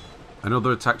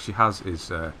 Another attack she has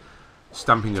is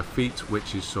stamping her feet,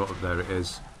 which is sort of, there it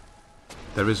is.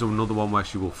 There is another one where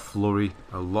she will flurry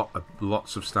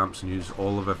lots of stamps and use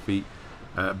all of her feet.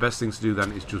 Best thing to do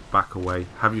then is just back away,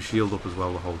 have your shield up as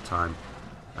well the whole time.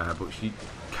 But she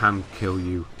can kill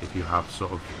you if you have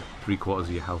sort of 3/4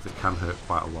 of your health. It can hurt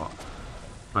quite a lot.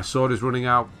 My sword is running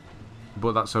out,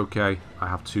 but that's okay. I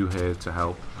have 2 here to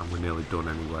help, and we're nearly done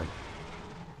anyway.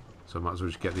 So I might as well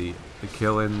just get the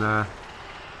kill in there.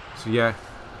 So yeah,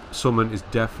 summon is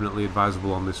definitely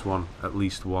advisable on this one, at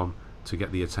least one, to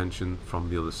get the attention from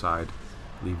the other side,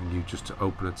 leaving you just to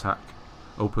openly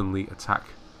attack,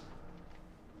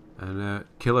 and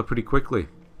kill her pretty quickly.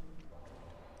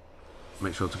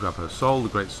 Make sure to grab her soul, the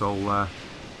great soul there,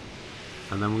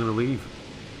 and then we're going to leave.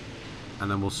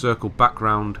 And then we'll circle back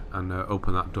round and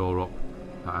open that door up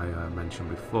that I mentioned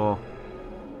before,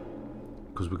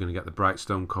 because we're going to get the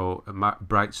Brightstone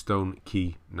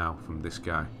key now from this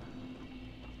guy.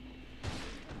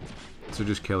 So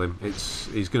just kill him.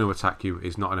 He's going to attack you.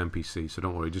 He's not an NPC, so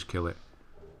don't worry, just kill it.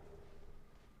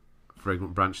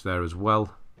 Fragrant branch there as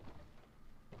well.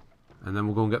 And then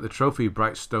we'll go and get the trophy,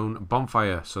 Brightstone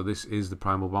Bonfire. So this is the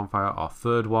primal bonfire, our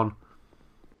 3rd one.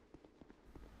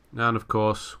 And of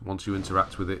course, once you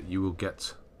interact with it, you will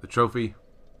get the trophy,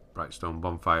 Brightstone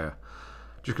Bonfire.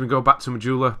 Just going to go back to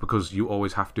Majula, because you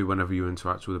always have to whenever you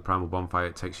interact with a primal bonfire.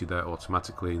 It takes you there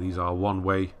automatically. These are one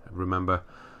way, remember.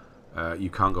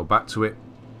 You can't go back to it,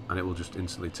 and it will just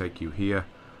instantly take you here.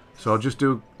 So I'll just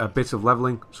do a bit of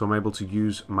leveling, so I'm able to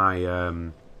use my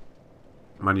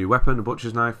my new weapon, the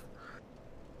Butcher's Knife.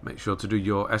 Make sure to do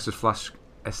your Estus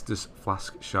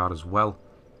Flask shard as well.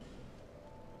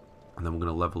 And then we're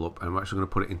going to level up, and we're actually going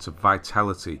to put it into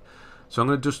Vitality. So I'm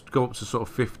going to just go up to sort of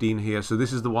 15 here. So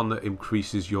this is the one that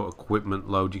increases your equipment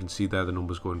load. You can see there the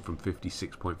numbers going from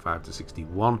 56.5 to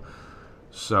 61.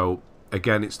 So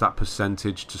again, it's that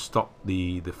percentage to stop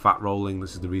the fat rolling.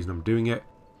 This is the reason I'm doing it.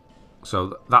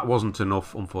 So that wasn't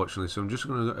enough, unfortunately. So I'm just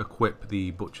going to equip the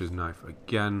Butcher's Knife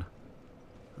again.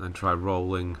 And then try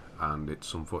rolling, and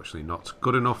it's unfortunately not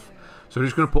good enough. So I'm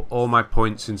just going to put all my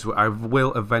points into it. I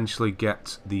will eventually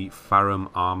get the Farum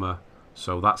armor,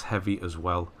 so that's heavy as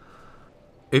well.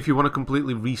 If you want to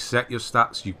completely reset your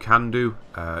stats, you can do.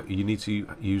 You need to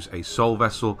use a soul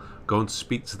vessel. Go and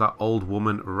speak to that old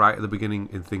woman right at the beginning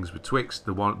in Things Betwixt,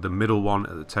 the middle one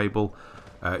at the table.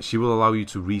 She will allow you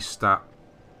to restat.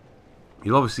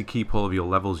 You'll obviously keep all of your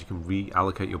levels. You can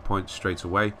reallocate your points straight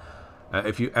away.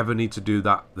 If you ever need to do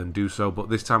that, then do so. But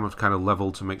this time I've kind of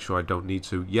leveled to make sure I don't need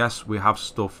to. Yes, we have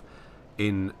stuff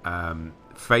in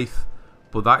Faith,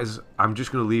 but that is, I'm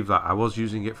just going to leave that. I was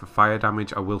using it for fire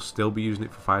damage. I will still be using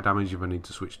it for fire damage if I need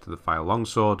to switch to the fire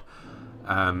longsword.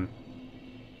 But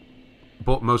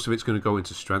most of it's going to go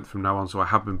into strength from now on. So I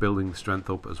have been building the strength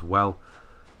up as well.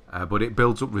 But it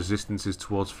builds up resistances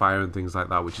towards fire and things like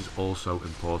that, which is also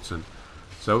important.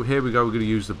 So here we go. We're going to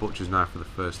use the Butcher's Knife for the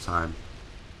first time.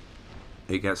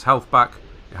 It gets health back,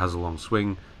 it has a long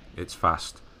swing, it's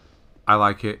fast. I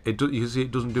like it. You can see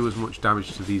it doesn't do as much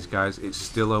damage to these guys. It's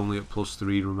still only at +3,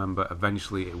 remember.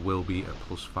 Eventually it will be at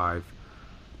 +5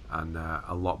 and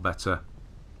a lot better.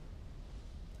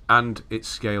 And it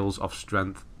scales off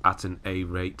strength at an A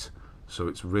rate, so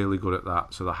it's really good at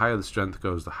that. So the higher the strength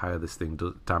goes, the higher this thing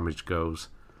damage goes.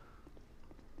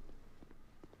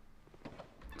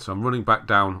 So I'm running back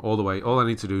down all the way. All I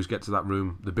need to do is get to that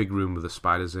room, the big room with the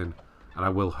spiders in. And I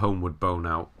will homeward bone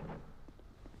out.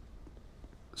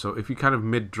 So if you kind of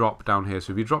mid-drop down here,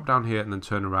 so if you drop down here and then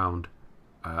turn around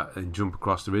and jump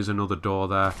across, there is another door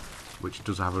there, which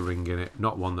does have a ring in it.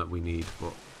 Not one that we need,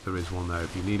 but there is one there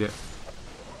if you need it.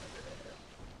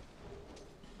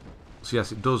 So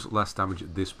yes, it does less damage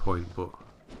at this point, but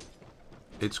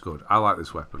it's good. I like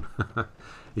this weapon.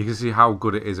 You can see how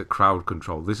good it is at crowd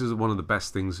control. This is one of the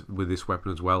best things with this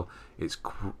weapon as well. It's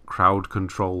crowd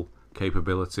control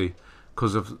capability.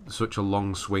 Because of such a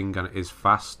long swing and it is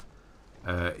fast,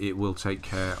 it will take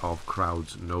care of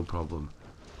crowds, no problem.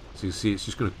 So you see it's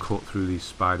just going to cut through these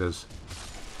spiders.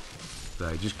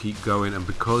 There, just keep going, and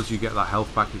because you get that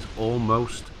health back, it's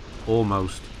almost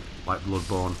like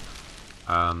Bloodborne.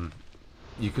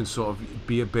 You can sort of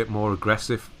be a bit more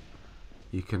aggressive.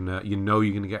 You can, you know,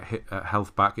 you're going to get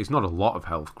health back. It's not a lot of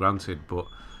health, granted, but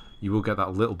you will get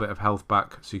that little bit of health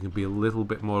back, so you can be a little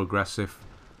bit more aggressive.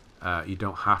 You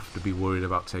don't have to be worried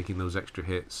about taking those extra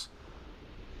hits,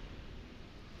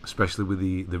 especially with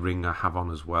the ring I have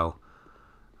on as well.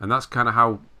 And that's kind of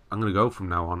how I'm going to go from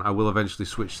now on. I will eventually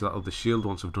switch to that other shield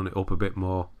once I've done it up a bit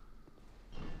more.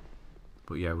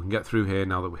 But yeah, we can get through here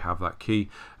now that we have that key.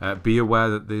 Be aware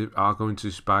that there are going to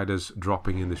be spiders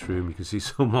dropping in this room. You can see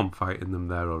someone fighting them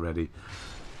there already.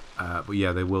 But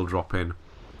yeah, they will drop in.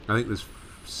 I think there's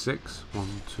 6. 1,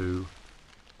 2,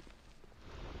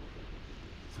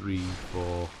 3,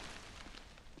 4.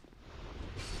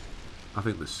 I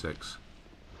think there's 6.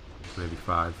 Maybe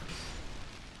 5.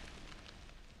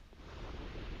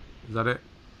 Is that it?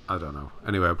 I don't know.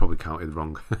 Anyway, I probably counted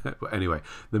wrong. But anyway,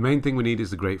 the main thing we need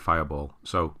is the Great Fireball.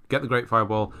 So get the Great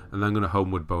Fireball, and then I'm going to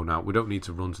Homeward Bone out. We don't need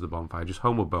to run to the bonfire. Just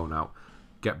Homeward Bone out.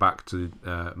 Get back to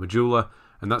Majula,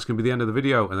 and that's going to be the end of the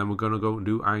video. And then we're going to go and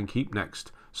do Iron Keep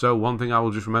next. So one thing I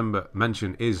will just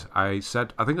mention is I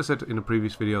think I said in a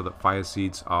previous video that fire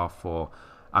seeds are for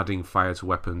adding fire to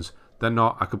weapons. They're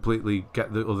not. I completely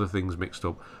get the other things mixed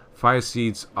up. Fire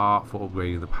seeds are for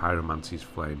upgrading the Pyromancy's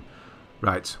flame.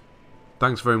 Right.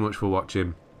 Thanks very much for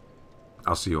watching.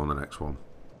 I'll see you on the next one.